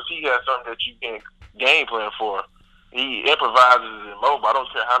because he has something that you can game plan for. He improvises and mobile. I don't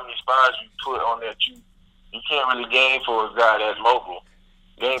care how many spies you put on that. You can't really game for a guy that's mobile.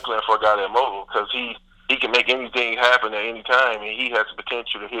 Game plan for a guy that's mobile because he can make anything happen at any time, and he has the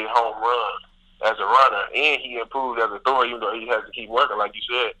potential to hit home runs as a runner, and he improved as a thrower, even though he has to keep working, like you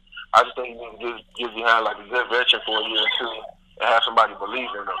said. I just think he needs to get behind like a good veteran for a year or two and have somebody believe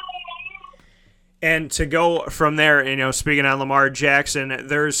in him. And to go from there, you know, speaking on Lamar Jackson,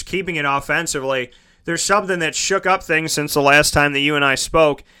 there's keeping it offensively. There's something that shook up things since the last time that you and I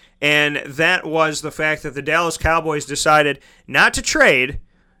spoke, and that was the fact that the Dallas Cowboys decided not to trade,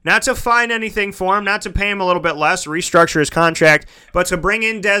 not to find anything for him, not to pay him a little bit less, restructure his contract, but to bring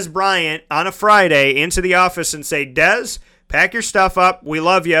in Dez Bryant on a Friday into the office and say, Dez, pack your stuff up. We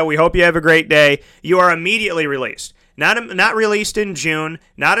love you. We hope you have a great day. You are immediately released. Not released in June,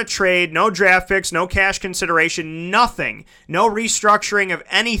 not a trade, no draft picks, no cash consideration, nothing. No restructuring of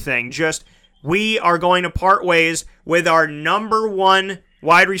anything. Just we are going to part ways with our number one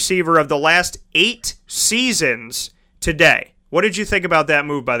wide receiver of the last 8 seasons today. What did you think about that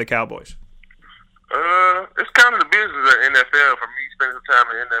move by the Cowboys? It's kind of the business of NFL. For me, spending some time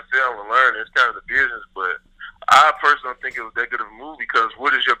in the NFL and learning, it's kind of the business. But I personally don't think it was that good of a move because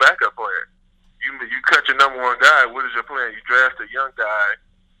what is your backup plan? You cut your number one guy. What is your plan? You draft a young guy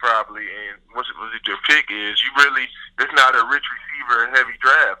probably, and what your pick is. It's not a rich receiver heavy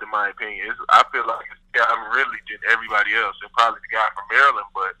draft in my opinion. I feel like it's the guy really than everybody else, and probably the guy from Maryland,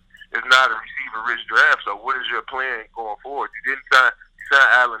 but it's not a receiver rich draft. So what is your plan going forward? You sign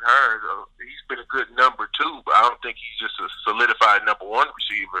Allen Hurns. He's been a good number 2, but I don't think he's just a solidified number 1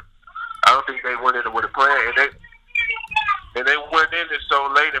 receiver. I don't think they went in with a plan, and they went in it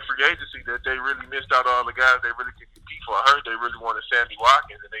so late in free agency that they really missed out on all the guys they really could compete for. I heard they really wanted Sammy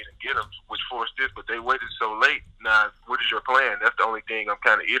Watkins, and they didn't get him, which forced this, but they waited so late. Now, what is your plan? That's the only thing I'm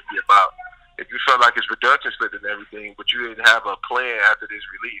kind of iffy about. If you felt like it's reduction slip and everything, but you didn't have a plan after this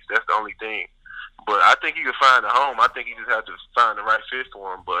release, that's the only thing. But I think he could find a home. I think he just has to find the right fit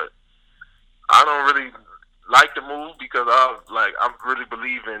for him. But I don't really like the move because I really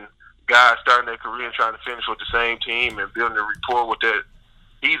believe in guys starting their career and trying to finish with the same team and building a rapport with that.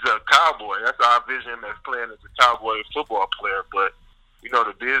 He's a Cowboy. That's our vision as playing as a Cowboy football player. But, you know,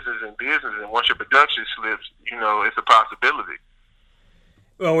 the business, and once your production slips, you know, it's a possibility.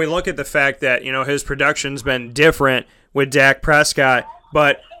 Well, we look at the fact that, you know, his production's been different with Dak Prescott,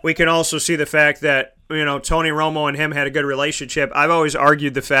 but we can also see the fact that, you know, Tony Romo and him had a good relationship. I've always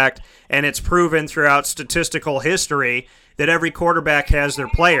argued the fact, and it's proven throughout statistical history, that every quarterback has their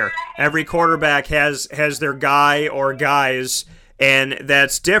player. Every quarterback has their guy or guys, And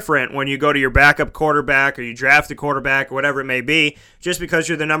that's different when you go to your backup quarterback or you draft a quarterback or whatever it may be. Just because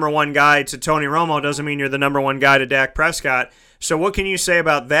you're the number one guy to Tony Romo doesn't mean you're the number one guy to Dak Prescott. So what can you say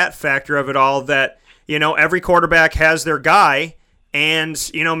about that factor of it all, that, every quarterback has their guy,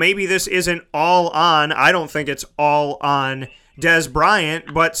 and, maybe this isn't all on, I don't think it's all on Dez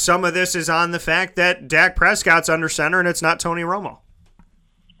Bryant, but some of this is on the fact that Dak Prescott's under center and it's not Tony Romo.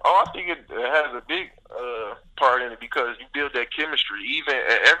 Oh, I think it has a big part in it because you build that chemistry, even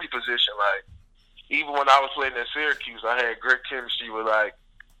at every position. Like, even when I was playing at Syracuse, I had great chemistry with, like,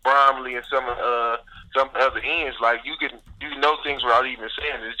 Bromley and some of the other ends. Like, you know things without even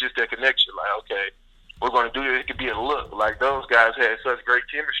saying it. It's just that connection. Like, okay, we're going to do it. It could be a look. Like, those guys had such great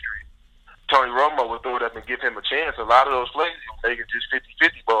chemistry. Tony Romo would throw it up and give him a chance. A lot of those plays, he would make it just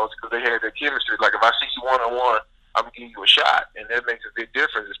 50-50 balls because they had that chemistry. Like, if I see you one-on-one, I'm going to give you a shot. And that makes a big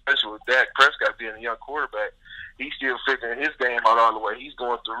difference, especially with Dak Prescott being a young quarterback. He's still figuring his game out all the way. He's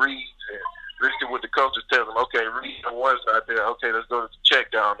going through reads and listening to what the coaches tell him. Okay, read one's not there. Okay, let's go to the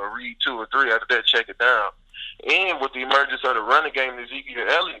check down, or read 2 or 3. After that, check it down. And with the emergence of the running game, Ezekiel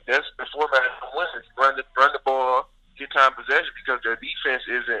Elliott, that's the format of wins. Run the ball, get time possession, because their defense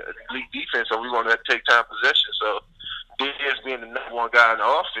isn't an elite defense, so we want to take time possession. So Dez being the number one guy in the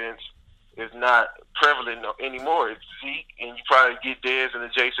offense is not prevalent anymore. It's Zeke, and you probably get Dez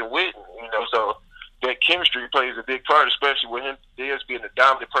and Jason Witten, so that chemistry plays a big part, especially with him, Dez being the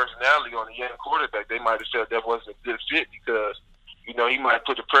dominant personality on a young quarterback. They might have felt that wasn't a good fit because, he might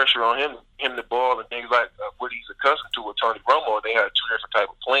put the pressure on him the ball and things like what he's accustomed to with Tony Romo. They had 2 different type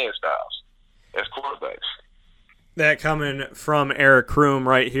of playing styles as quarterbacks. That coming from Eric Kroom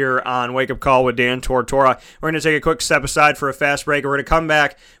right here on Wake Up Call with Dan Tortora. We're going to take a quick step aside for a fast break. We're going to come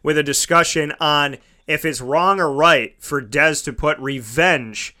back with a discussion on if it's wrong or right for Dez to put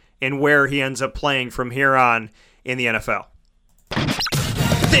revenge in where he ends up playing from here on in the NFL.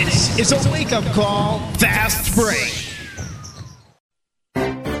 This is a Wake Up Call Fast Break.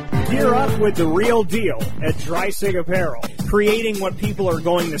 Gear up with the real deal at Dreisig Apparel, creating what people are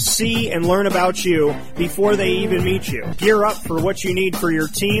going to see and learn about you before they even meet you. Gear up for what you need for your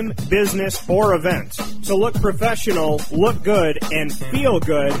team, business, or event. To look professional, look good, and feel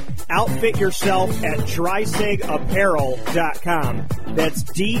good, outfit yourself at DreisigApparel.com. That's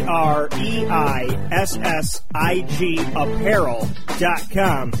DREISSIG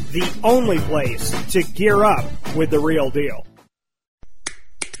Apparel.com. The only place to gear up with the real deal.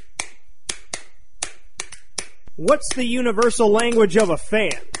 What's the universal language of a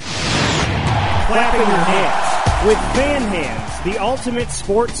fan? Clapping your hands. With Fan Hands, the ultimate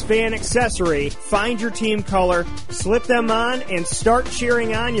sports fan accessory, find your team color, slip them on, and start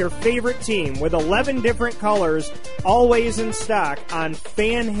cheering on your favorite team with 11 different colors, always in stock on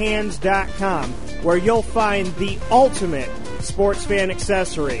fanhands.com, where you'll find the ultimate sports fan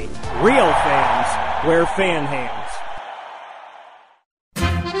accessory. Real fans wear Fan Hands.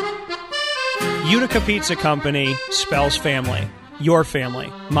 Utica Pizza Company spells family. Your family,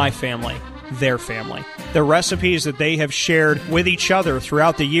 my family, their family. The recipes that they have shared with each other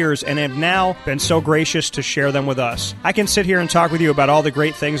throughout the years and have now been so gracious to share them with us. I can sit here and talk with you about all the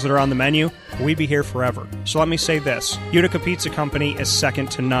great things that are on the menu, but we'd be here forever. So let me say this. Utica Pizza Company is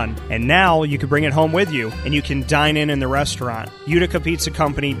second to none. And now you can bring it home with you and you can dine in the restaurant.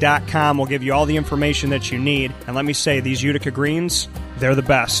 UticaPizzaCompany.com will give you all the information that you need. And let me say, these Utica greens, they're the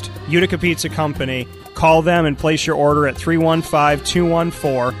best. Utica Pizza Company. Call them and place your order at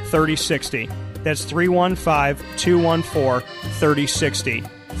 315-214-3060. That's 315-214-3060.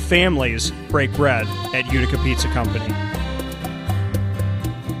 Families break bread at Utica Pizza Company.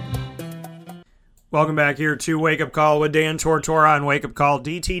 Welcome back here to Wake Up Call with Dan Tortora on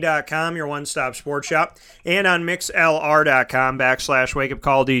WakeUpCallDT.com, your one-stop sports shop, and on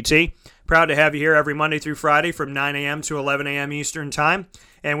MixLR.com/WakeUpCallDT. Proud to have you here every Monday through Friday from 9 a.m. to 11 a.m. Eastern Time.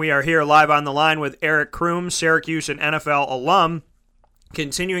 And we are here live on the line with Eric Kroom, Syracuse and NFL alum,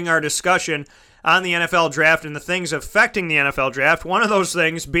 continuing our discussion on the NFL draft and the things affecting the NFL draft. One of those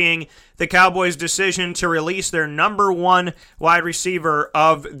things being the Cowboys' decision to release their number one wide receiver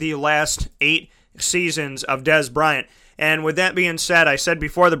of the last 8 seasons of Dez Bryant. And with that being said, I said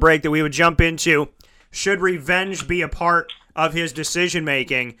before the break that we would jump into, should revenge be a part of his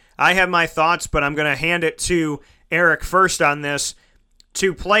decision-making? I have my thoughts, but I'm going to hand it to Eric first on this.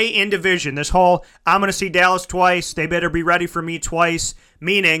 To play in division, this whole, I'm going to see Dallas twice, they better be ready for me twice,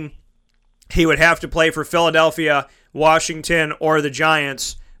 meaning he would have to play for Philadelphia, Washington, or the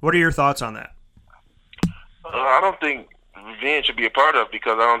Giants. What are your thoughts on that? I don't think revenge should be a part of it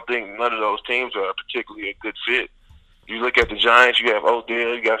because I don't think none of those teams are particularly a good fit. You look at the Giants, you have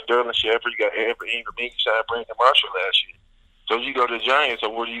Odell, you got Sterling Shepard, you got Everett Ingram, you signed Brandon Marshall last year. So you go to the Giants,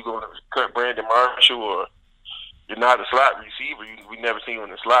 or what are you going to cut Brandon Marshall, or you're not a slot receiver? We never seen him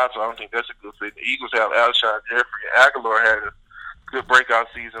in the slot, so I don't think that's a good fit. The Eagles have Alshon Jeffrey, and Aguilar had a good breakout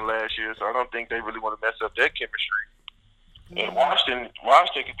season last year, so I don't think they really want to mess up that chemistry. And Washington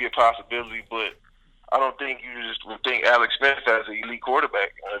could be a possibility, but I don't think you just would think Alex Smith as an elite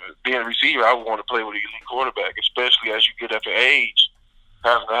quarterback. Being a receiver, I would want to play with an elite quarterback, especially as you get up in age.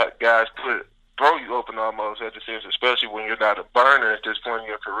 Having guys throw you open almost at the sense, especially when you're not a burner at this point in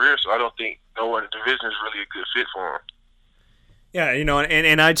your career. So I don't think no one in the division is really a good fit for him. Yeah,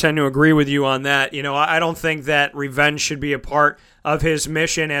 and I tend to agree with you on that. I don't think that revenge should be a part of his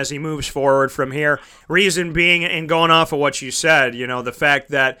mission as he moves forward from here. Reason being, and going off of what you said, the fact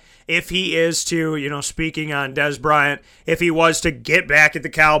that if he is to, speaking on Dez Bryant, if he was to get back at the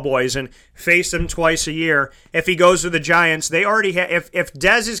Cowboys and face them twice a year, if he goes to the Giants, they already have, if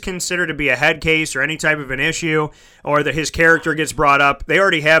Dez is considered to be a head case or any type of an issue, or that his character gets brought up, they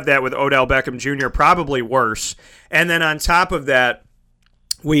already have that with Odell Beckham Jr., probably worse. And then on top of that,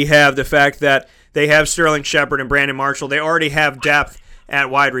 we have the fact that they have Sterling Shepard and Brandon Marshall. They already have depth at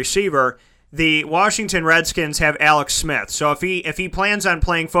wide receiver. The Washington Redskins have Alex Smith. So if he plans on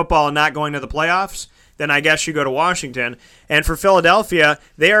playing football and not going to the playoffs, then I guess you go to Washington. And for Philadelphia,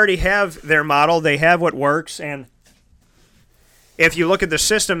 they already have their model. They have what works. And if you look at the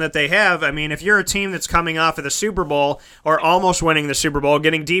system that they have, if you're a team that's coming off of the Super Bowl or almost winning the Super Bowl,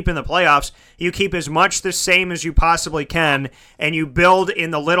 getting deep in the playoffs, you keep as much the same as you possibly can, and you build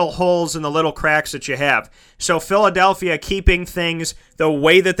in the little holes and the little cracks that you have. So Philadelphia keeping things the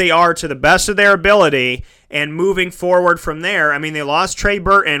way that they are to the best of their ability and moving forward from there. They lost Trey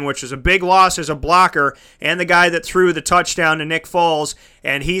Burton, which is a big loss as a blocker, and the guy that threw the touchdown to Nick Foles,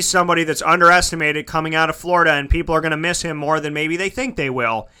 and he's somebody that's underestimated coming out of Florida, and people are going to miss him more than maybe they think they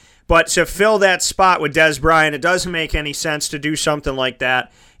will. But to fill that spot with Dez Bryant, it doesn't make any sense to do something like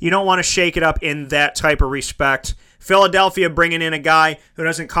that. You don't want to shake it up in that type of respect. Philadelphia bringing in a guy who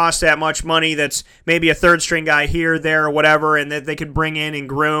doesn't cost that much money, that's maybe a third-string guy here, there, or whatever, and that they could bring in and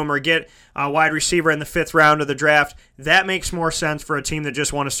groom or get a wide receiver in the 5th round of the draft, that makes more sense for a team that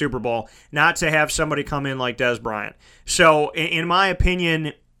just won a Super Bowl, not to have somebody come in like Dez Bryant. So, in my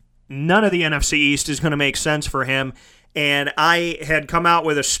opinion, none of the NFC East is going to make sense for him, and I had come out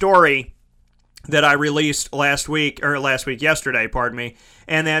with a story that I released yesterday,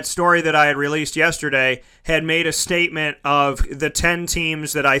 and that story that I had released yesterday had made a statement of the 10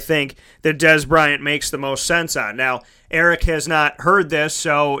 teams that I think that Dez Bryant makes the most sense on. Now, Eric has not heard this,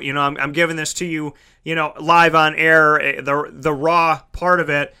 so, I'm giving this to you, live on air, the raw part of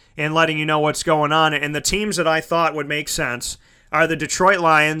it, and letting you know what's going on. And the teams that I thought would make sense are the Detroit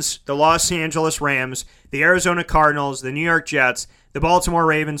Lions, the Los Angeles Rams, the Arizona Cardinals, the New York Jets, the Baltimore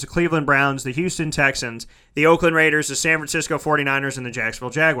Ravens, the Cleveland Browns, the Houston Texans, the Oakland Raiders, the San Francisco 49ers, and the Jacksonville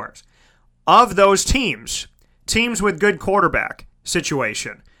Jaguars. Of those teams with good quarterback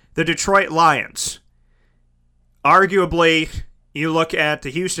situation, the Detroit Lions, arguably, you look at the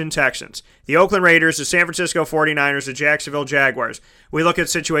Houston Texans, the Oakland Raiders, the San Francisco 49ers, the Jacksonville Jaguars. We look at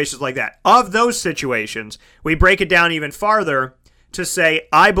situations like that. Of those situations, we break it down even farther to say,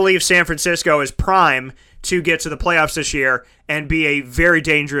 I believe San Francisco is prime to get to the playoffs this year and be a very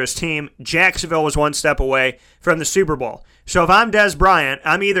dangerous team. Jacksonville was one step away from the Super Bowl. So if I'm Dez Bryant,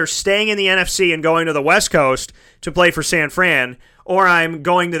 I'm either staying in the NFC and going to the West Coast to play for San Fran, or I'm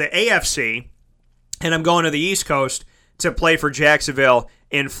going to the AFC and I'm going to the East Coast to play for Jacksonville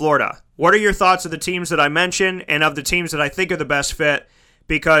in Florida. What are your thoughts of the teams that I mentioned and of the teams that I think are the best fit?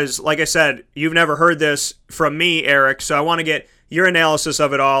 Because, like I said, you've never heard this from me, Eric, so I want to get your analysis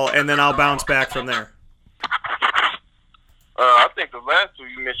of it all, and then I'll bounce back from there. I think the last two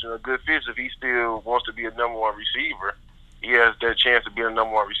you mentioned are good fits if he still wants to be a number one receiver. He has that chance to be a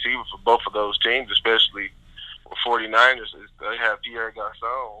number one receiver for both of those teams, especially with 49ers. They have Pierre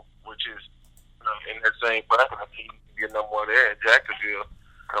Garçon, which is in that same bracket. I think he can be a number one there in Jacksonville,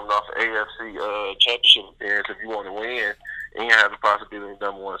 coming off the AFC championship appearance. If you want to win, and you have the possibility of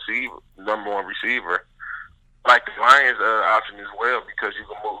number one receiver. Like the Lions option as well, because you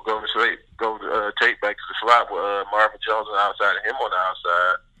can take back to the slot with Marvin Jones on the outside and him on the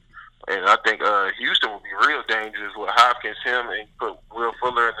outside. And I think Houston would be real dangerous with Hopkins, him, and put Will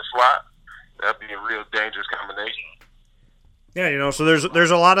Fuller in the slot. That'd be a real dangerous combination. Yeah, so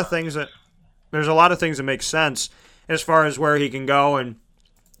there's a lot of things that make sense as far as where he can go, and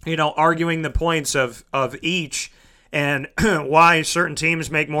arguing the points of each and why certain teams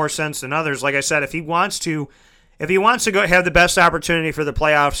make more sense than others. Like I said, if he wants to go have the best opportunity for the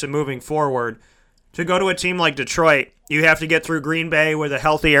playoffs and moving forward, to go to a team like Detroit, you have to get through Green Bay with a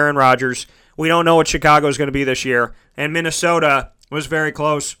healthy Aaron Rodgers. We don't know what Chicago is going to be this year. And Minnesota was very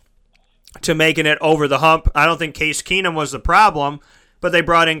close to making it over the hump. I don't think Case Keenum was the problem, but they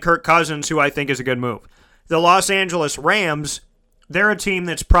brought in Kirk Cousins, who I think is a good move. The Los Angeles Rams, they're a team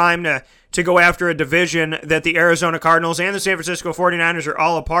that's primed to go after a division that the Arizona Cardinals and the San Francisco 49ers are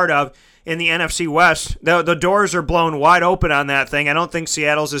all a part of in the NFC West. The doors are blown wide open on that thing. I don't think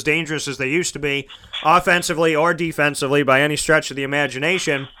Seattle's as dangerous as they used to be, offensively or defensively, by any stretch of the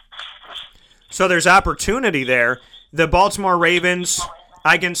imagination. So there's opportunity there. The Baltimore Ravens,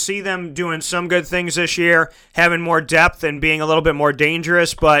 I can see them doing some good things this year, having more depth and being a little bit more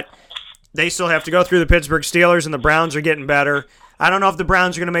dangerous, but they still have to go through the Pittsburgh Steelers, and the Browns are getting better. I don't know if the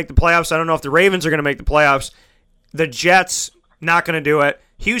Browns are going to make the playoffs. I don't know if the Ravens are going to make the playoffs. The Jets, not going to do it.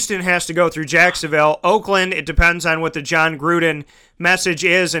 Houston has to go through Jacksonville. Oakland, it depends on what the John Gruden message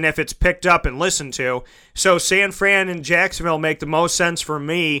is and if it's picked up and listened to. So San Fran and Jacksonville make the most sense for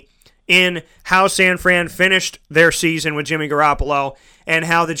me in how San Fran finished their season with Jimmy Garoppolo and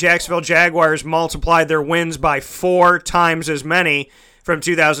how the Jacksonville Jaguars multiplied their wins by 4 times as many from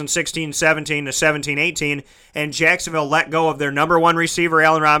 2016-17 to 17-18, and Jacksonville let go of their number 1 receiver,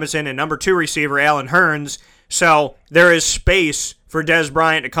 Allen Robinson, and number 2 receiver, Allen Hurns. So there is space for Dez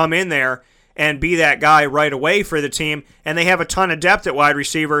Bryant to come in there and be that guy right away for the team, and they have a ton of depth at wide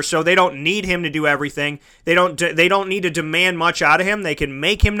receiver, so they don't need him to do everything. They don't need to demand much out of him. They can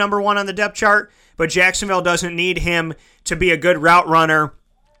make him number 1 on the depth chart, but Jacksonville doesn't need him to be a good route runner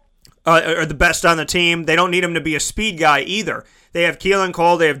or the best on the team. They don't need him to be a speed guy either. They have Keelan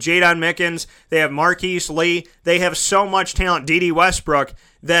Cole, they have Jadon Mickens, they have Marquise Lee. They have so much talent, Dede Westbrook,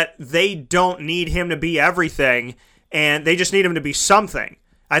 that they don't need him to be everything, and they just need him to be something.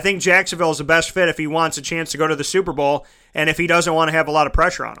 I think Jacksonville is the best fit if he wants a chance to go to the Super Bowl and if he doesn't want to have a lot of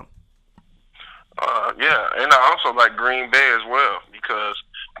pressure on him. Yeah, and I also like Green Bay as well because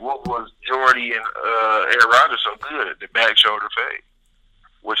what was Jordy and Aaron Rodgers so good at the back shoulder fade,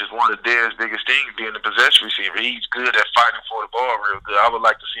 which is one of Dez's biggest things, being the possession receiver. He's good at fighting for the ball real good. I would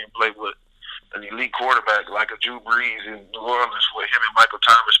like to see him play with an elite quarterback like a Drew Brees in New Orleans with him and Michael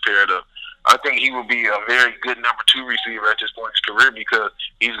Thomas paired up. I think he will be a very good number 2 receiver at this point in his career because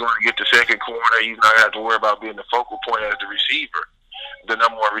he's going to get the second corner. He's not going to have to worry about being the focal point as the receiver, the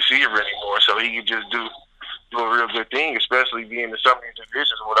number 1 receiver anymore. So he can just do a real good thing, especially being in some of these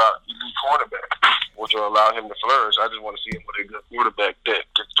divisions without elite cornerback, which will allow him to flourish. I just want to see him with a good quarterback that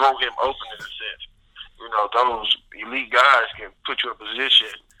can throw him open in a sense. You know, those elite guys can put you in a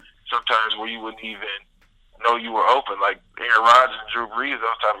position sometimes where you wouldn't even know you were open, like Aaron Rodgers and Drew Brees,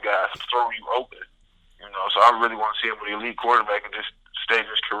 those type of guys throw you open. You know, so I really want to see him with an elite quarterback at this stage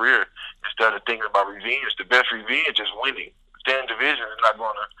of his career instead of thinking about revenge. The best revenge is winning. Staying division is not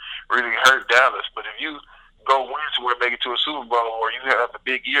going to really hurt Dallas, but if you go win somewhere, make it to a Super Bowl, or you have a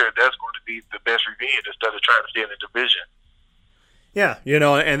big year, that's going to be the best revenge instead of trying to stay in the division. Yeah, you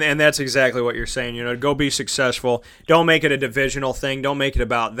know, and that's exactly what you're saying. You know, go be successful. Don't make it a divisional thing. Don't make it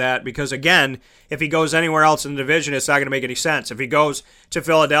about that because, again, if he goes anywhere else in the division, it's not going to make any sense. If he goes to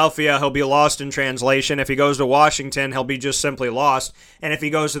Philadelphia, he'll be lost in translation. If he goes to Washington, he'll be just simply lost. And if he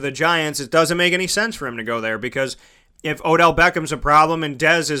goes to the Giants, it doesn't make any sense for him to go there because if Odell Beckham's a problem and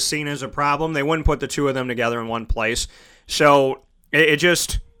Dez is seen as a problem, they wouldn't put the two of them together in one place. So it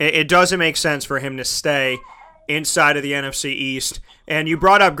doesn't make sense for him to stay inside of the NFC East. And you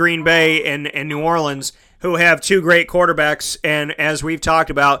brought up Green Bay and New Orleans, who have 2 great quarterbacks, and as we've talked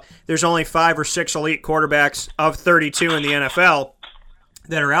about, there's only 5 or 6 elite quarterbacks of 32 in the NFL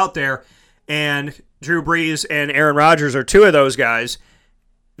that are out there, and Drew Brees and Aaron Rodgers are 2 of those guys.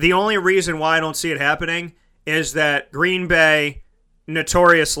 The only reason why I don't see it happening is that Green Bay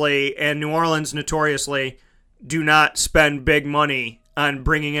notoriously and New Orleans notoriously do not spend big money on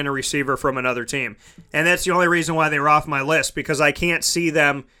bringing in a receiver from another team. And that's the only reason why they were off my list, because I can't see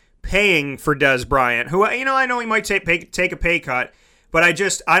them paying for Dez Bryant, who, you know, I know he might take a pay cut, but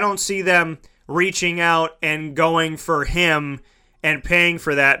I don't see them reaching out and going for him and paying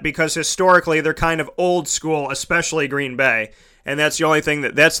for that, because historically they're kind of old school, especially Green Bay. And that's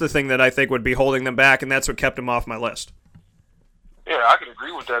the thing that I think would be holding them back, and that's what kept them off my list. Yeah, I can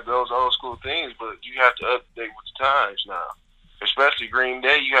agree with that, those old school things, but you have to update with the times now. Especially Green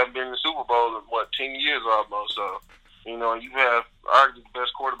Bay, you haven't been in the Super Bowl in, 10 years almost. So, you know, you have arguably the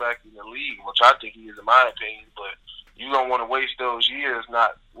best quarterback in the league, which I think he is in my opinion, but you don't want to waste those years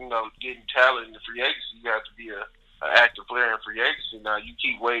not, you know, getting talent in the free agency. You have to be an active player in free agency. Now, you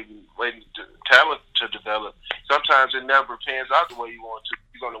keep waiting to talent to develop. Sometimes it never pans out the way you want to.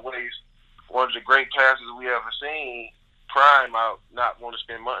 You're going to waste one of the great passes we ever seen prime out, not want to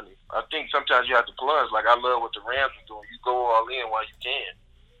spend money. I think sometimes you have to plunge. Like I love what the Rams are doing. You go all in while you can.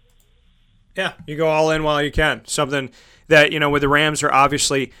 Yeah, you go all in while you can. Something that, with the Rams are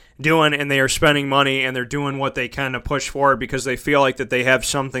obviously doing, and they are spending money, and they're doing what they can to push forward because they feel like that they have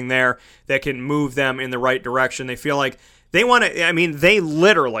something there that can move them in the right direction. They feel like they want to, they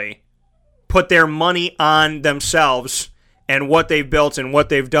literally put their money on themselves and what they've built and what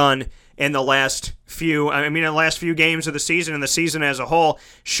they've done in the last few games of the season and the season as a whole.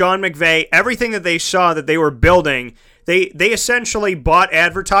 Sean McVay, everything that they saw that they were building, they essentially bought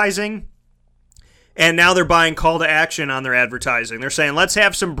advertising, and now they're buying call to action on their advertising. They're saying, let's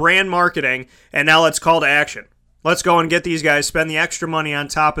have some brand marketing, and now let's call to action. Let's go and get these guys, spend the extra money on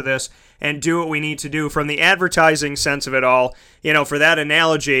top of this, and do what we need to do. From the advertising sense of it all, for that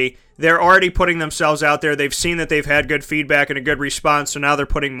analogy, they're already putting themselves out there. They've seen that they've had good feedback and a good response, so now they're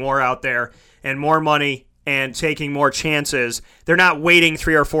putting more out there and more money and taking more chances. They're not waiting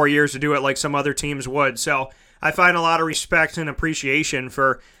 3 or 4 years to do it like some other teams would. So I find a lot of respect and appreciation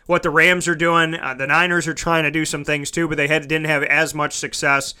for what the Rams are doing. The Niners are trying to do some things too, but they didn't have as much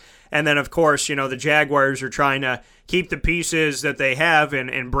success. And then, of course, the Jaguars are trying to keep the pieces that they have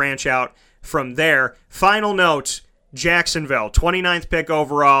and branch out from there. Final note, Jacksonville, 29th pick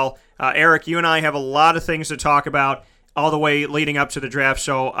overall. Eric, you and I have a lot of things to talk about all the way leading up to the draft,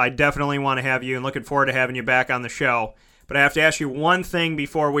 so I definitely want to have you and looking forward to having you back on the show. But I have to ask you one thing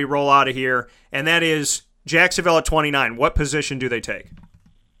before we roll out of here, and that is Jacksonville at 29. What position do they take?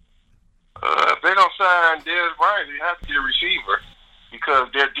 If they don't sign Dez Bryant, they have to get a receiver because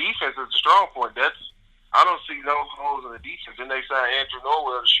their defense is a strong point. I don't see no holes in the defense. Then they signed Andrew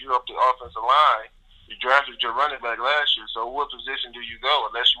Norwell to shoot up the offensive line. You drafted your running back last year, so what position do you go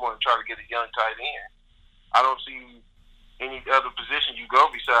unless you want to try to get a young tight end? I don't see any other position you go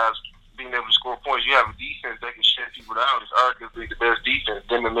besides being able to score points. You have a defense that can shut people down. It's arguably the best defense.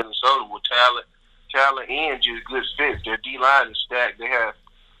 Them in Minnesota with talent and just good fits. Their D-line is stacked. They can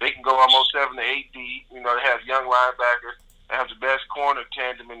go almost 7 to 8 deep. They have young linebackers. They have the best corner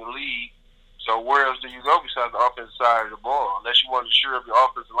tandem in the league. So where else do you go besides the offensive side of the ball? Unless you want to shore up your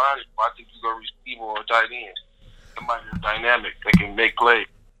offensive line, I think you go receiver or tight end. Somebody that's dynamic that can make plays.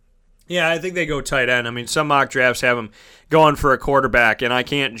 Yeah, I think they go tight end. Some mock drafts have them going for a quarterback, and I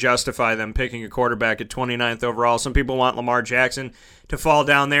can't justify them picking a quarterback at 29th overall. Some people want Lamar Jackson to fall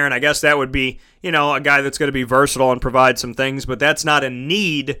down there, and I guess that would be, a guy that's going to be versatile and provide some things, but that's not a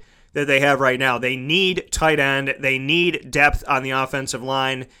need that they have right now. They need tight end. They need depth on the offensive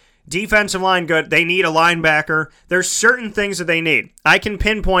line. Defensive line, good. They need a linebacker. There's certain things that they need. I can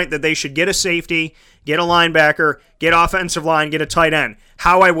pinpoint that they should get a safety, get a linebacker, get offensive line, get a tight end.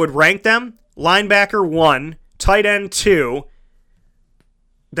 How I would rank them? Linebacker 1, tight end 2.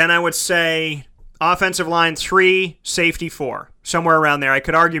 Then I would say offensive line 3, safety 4. Somewhere around there. I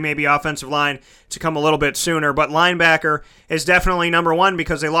could argue maybe offensive line to come a little bit sooner, but linebacker is definitely number 1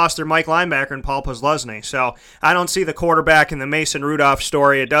 because they lost their Mike linebacker in Paul Posluszny. So I don't see the quarterback in the Mason Rudolph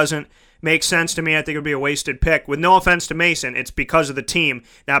story. It doesn't make sense to me. I think it would be a wasted pick. With no offense to Mason, it's because of the team,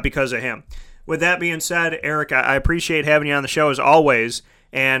 not because of him. With that being said, Eric, I appreciate having you on the show as always.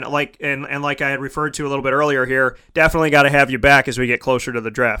 And like I had referred to a little bit earlier here, definitely got to have you back as we get closer to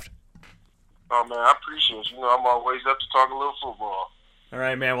the draft. Oh, man, I appreciate you. I'm always up to talk a little football. All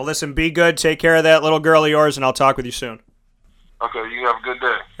right, man. Well, listen, be good. Take care of that little girl of yours, and I'll talk with you soon. Okay, you have a good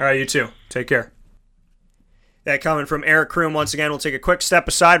day. All right, you too. Take care. That coming from Eric Kroom. Once again, we'll take a quick step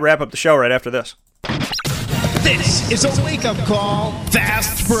aside, wrap up the show right after this. This is a wake-up call,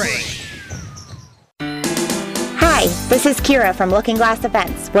 Fast Break. Hi, this is Kira from Looking Glass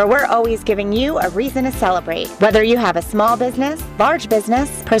Events, where we're always giving you a reason to celebrate. Whether you have a small business, large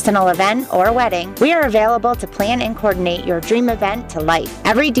business, personal event, or wedding, we are available to plan and coordinate your dream event to life.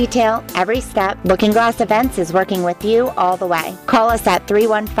 Every detail, every step, Looking Glass Events is working with you all the way. Call us at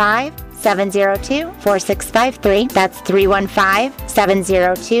 315-702-4653. That's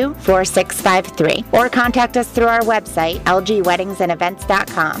 315-702-4653. Or contact us through our website,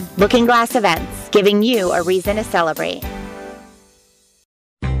 lgweddingsandevents.com. Looking Glass Events, giving you a reason to celebrate.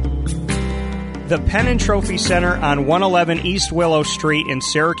 The Penn & Trophy Center on 111 East Willow Street in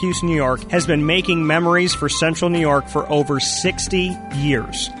Syracuse, New York, has been making memories for Central New York for over 60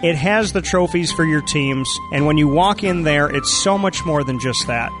 years. It has the trophies for your teams, and when you walk in there, it's so much more than just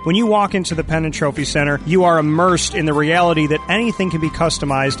that. When you walk into the Penn & Trophy Center, you are immersed in the reality that anything can be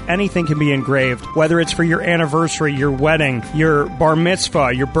customized, anything can be engraved, whether it's for your anniversary, your wedding, your bar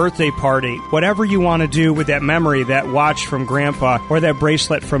mitzvah, your birthday party, whatever you want to do with that memory, that watch from Grandpa, or that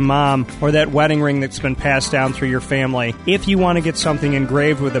bracelet from Mom, or that wedding wedding ring that's been passed down through your family. If you want to get something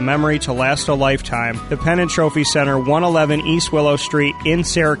engraved with a memory to last a lifetime, the Pen and Trophy Center, 111 East Willow Street in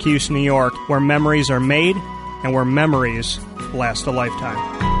Syracuse, New York, where memories are made and where memories last a lifetime.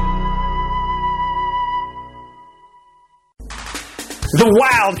 The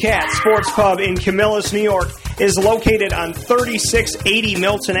Wildcat Sports Pub in Camillus, New York is located on 3680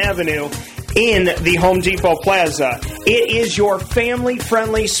 Milton Avenue in the Home Depot Plaza. It is your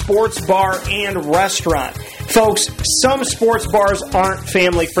family-friendly sports bar and restaurant. Folks, some sports bars aren't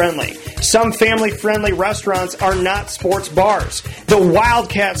family-friendly. Some family-friendly restaurants are not sports bars. The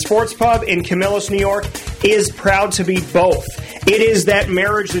Wildcat Sports Pub in Camillus, New York is proud to be both. It is that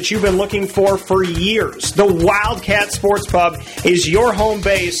marriage that you've been looking for years. The Wildcat Sports Pub is your home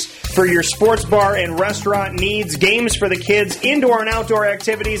base for your sports bar and restaurant needs, games for the kids, indoor and outdoor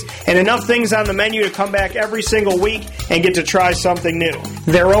activities, and enough things on the menu to come back every single week and get to try something new.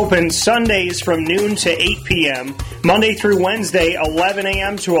 They're open Sundays from noon to 8 p.m., Monday through Wednesday, 11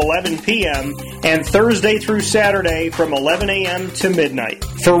 a.m. to 11 p.m., and Thursday through Saturday from 11 a.m. to midnight.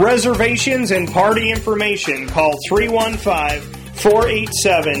 For reservations and party information, call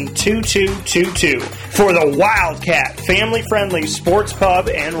 315-487-2222 for the Wildcat family-friendly sports pub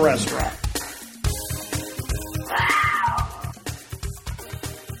and restaurant.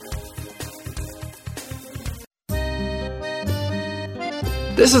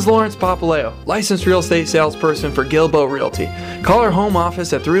 This is Lawrence Papaleo, licensed real estate salesperson for Gilbo Realty. Call our home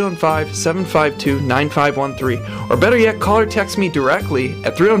office at 315-752-9513, or better yet, call or text me directly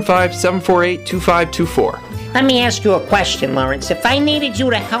at 315-748-2524. Let me ask you a question, Lawrence. If I needed you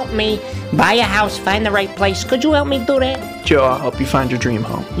to help me buy a house, find the right place, could you help me do that? Joe, I'll help you find your dream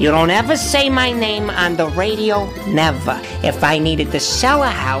home. You don't ever say my name on the radio, never. If I needed to sell a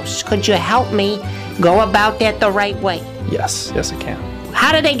house, could you help me go about that the right way? Yes, I can.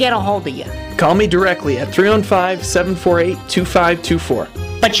 How do they get a hold of you? Call me directly at 315-748-2524.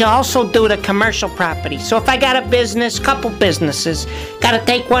 But you also do the commercial property. So if I got a business, couple businesses, gotta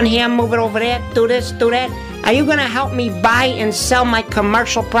take one here, move it over there, do this, do that, are you gonna help me buy and sell my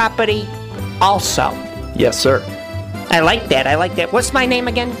commercial property also? Yes, sir. I like that. What's my name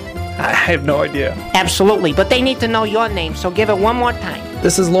again? I have no idea. Absolutely, but they need to know your name, so give it one more time.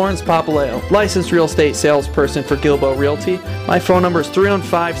 This is Lawrence Papaleo, licensed real estate salesperson for Gilbo Realty. My phone number is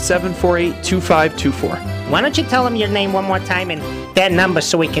 315-748-2524. Why don't you tell them your name one more time and that number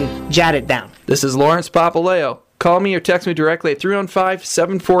so we can jot it down? This is Lawrence Papaleo. Call me or text me directly at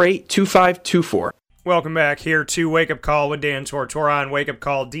 315-748-2524. Welcome back here to Wake Up Call with Dan Tortora on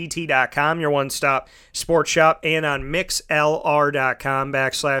wakeupcalldt.com, your one-stop sports shop, and on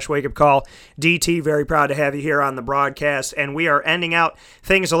mixlr.com/wakeupcalldt. Very proud to have you here on the broadcast, and we are ending out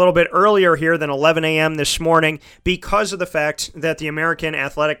things a little bit earlier here than 11 a.m. this morning because of the fact that the American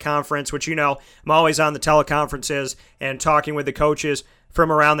Athletic Conference, which you know, I'm always on the teleconferences and talking with the coaches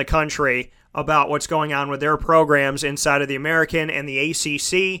from around the country about what's going on with their programs inside of the American and the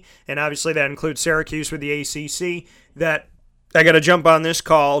ACC, and obviously that includes Syracuse with the ACC, that I got to jump on this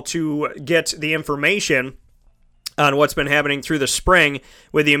call to get the information on what's been happening through the spring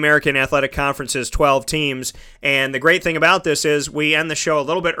with the American Athletic Conference's 12 teams. And the great thing about this is we end the show a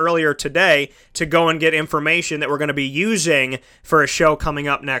little bit earlier today to go and get information that we're going to be using for a show coming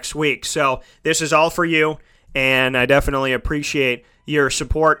up next week. So this is all for you, and I definitely appreciate your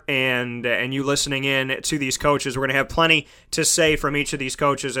support and you listening in to these coaches. We're going to have plenty to say from each of these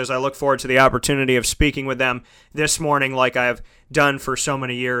coaches as I look forward to the opportunity of speaking with them this morning like I've done for so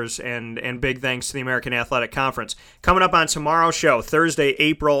many years, and big thanks to the American Athletic Conference. Coming up on tomorrow's show, Thursday,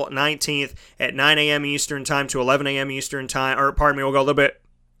 April 19th at 9 a.m. Eastern Time to 11 a.m. Eastern Time, or pardon me, we'll go a little bit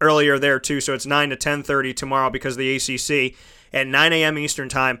earlier there too, so it's 9 to 10:30 tomorrow because of the ACC. At 9 a.m. Eastern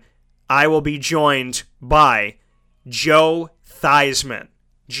Time, I will be joined by Joe Theismann.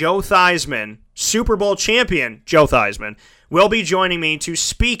 Joe Theismann, Super Bowl champion Joe Theismann, will be joining me to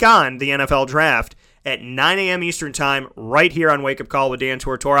speak on the NFL Draft at 9 a.m. Eastern Time right here on Wake Up Call with Dan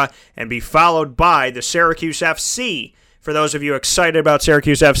Tortora, and be followed by the Syracuse FC. For those of you excited about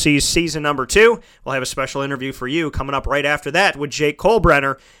Syracuse FC's season number 2, we'll have a special interview for you coming up right after that with Jake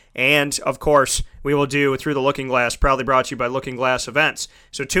Kolbrenner. And, of course, we will do Through the Looking Glass, proudly brought to you by Looking Glass Events.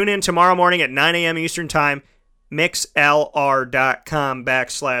 So tune in tomorrow morning at 9 a.m. Eastern Time,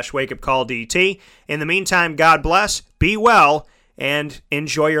 mixlr.com/wakeupcalldt. In the meantime, God bless, be well, and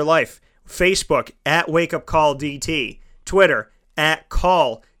enjoy your life. Facebook at wakeupcalldt, Twitter at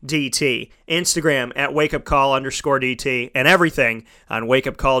calldt, Instagram at wakeupcall_DT, and everything on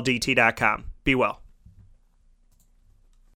wakeupcalldt.com. Be well.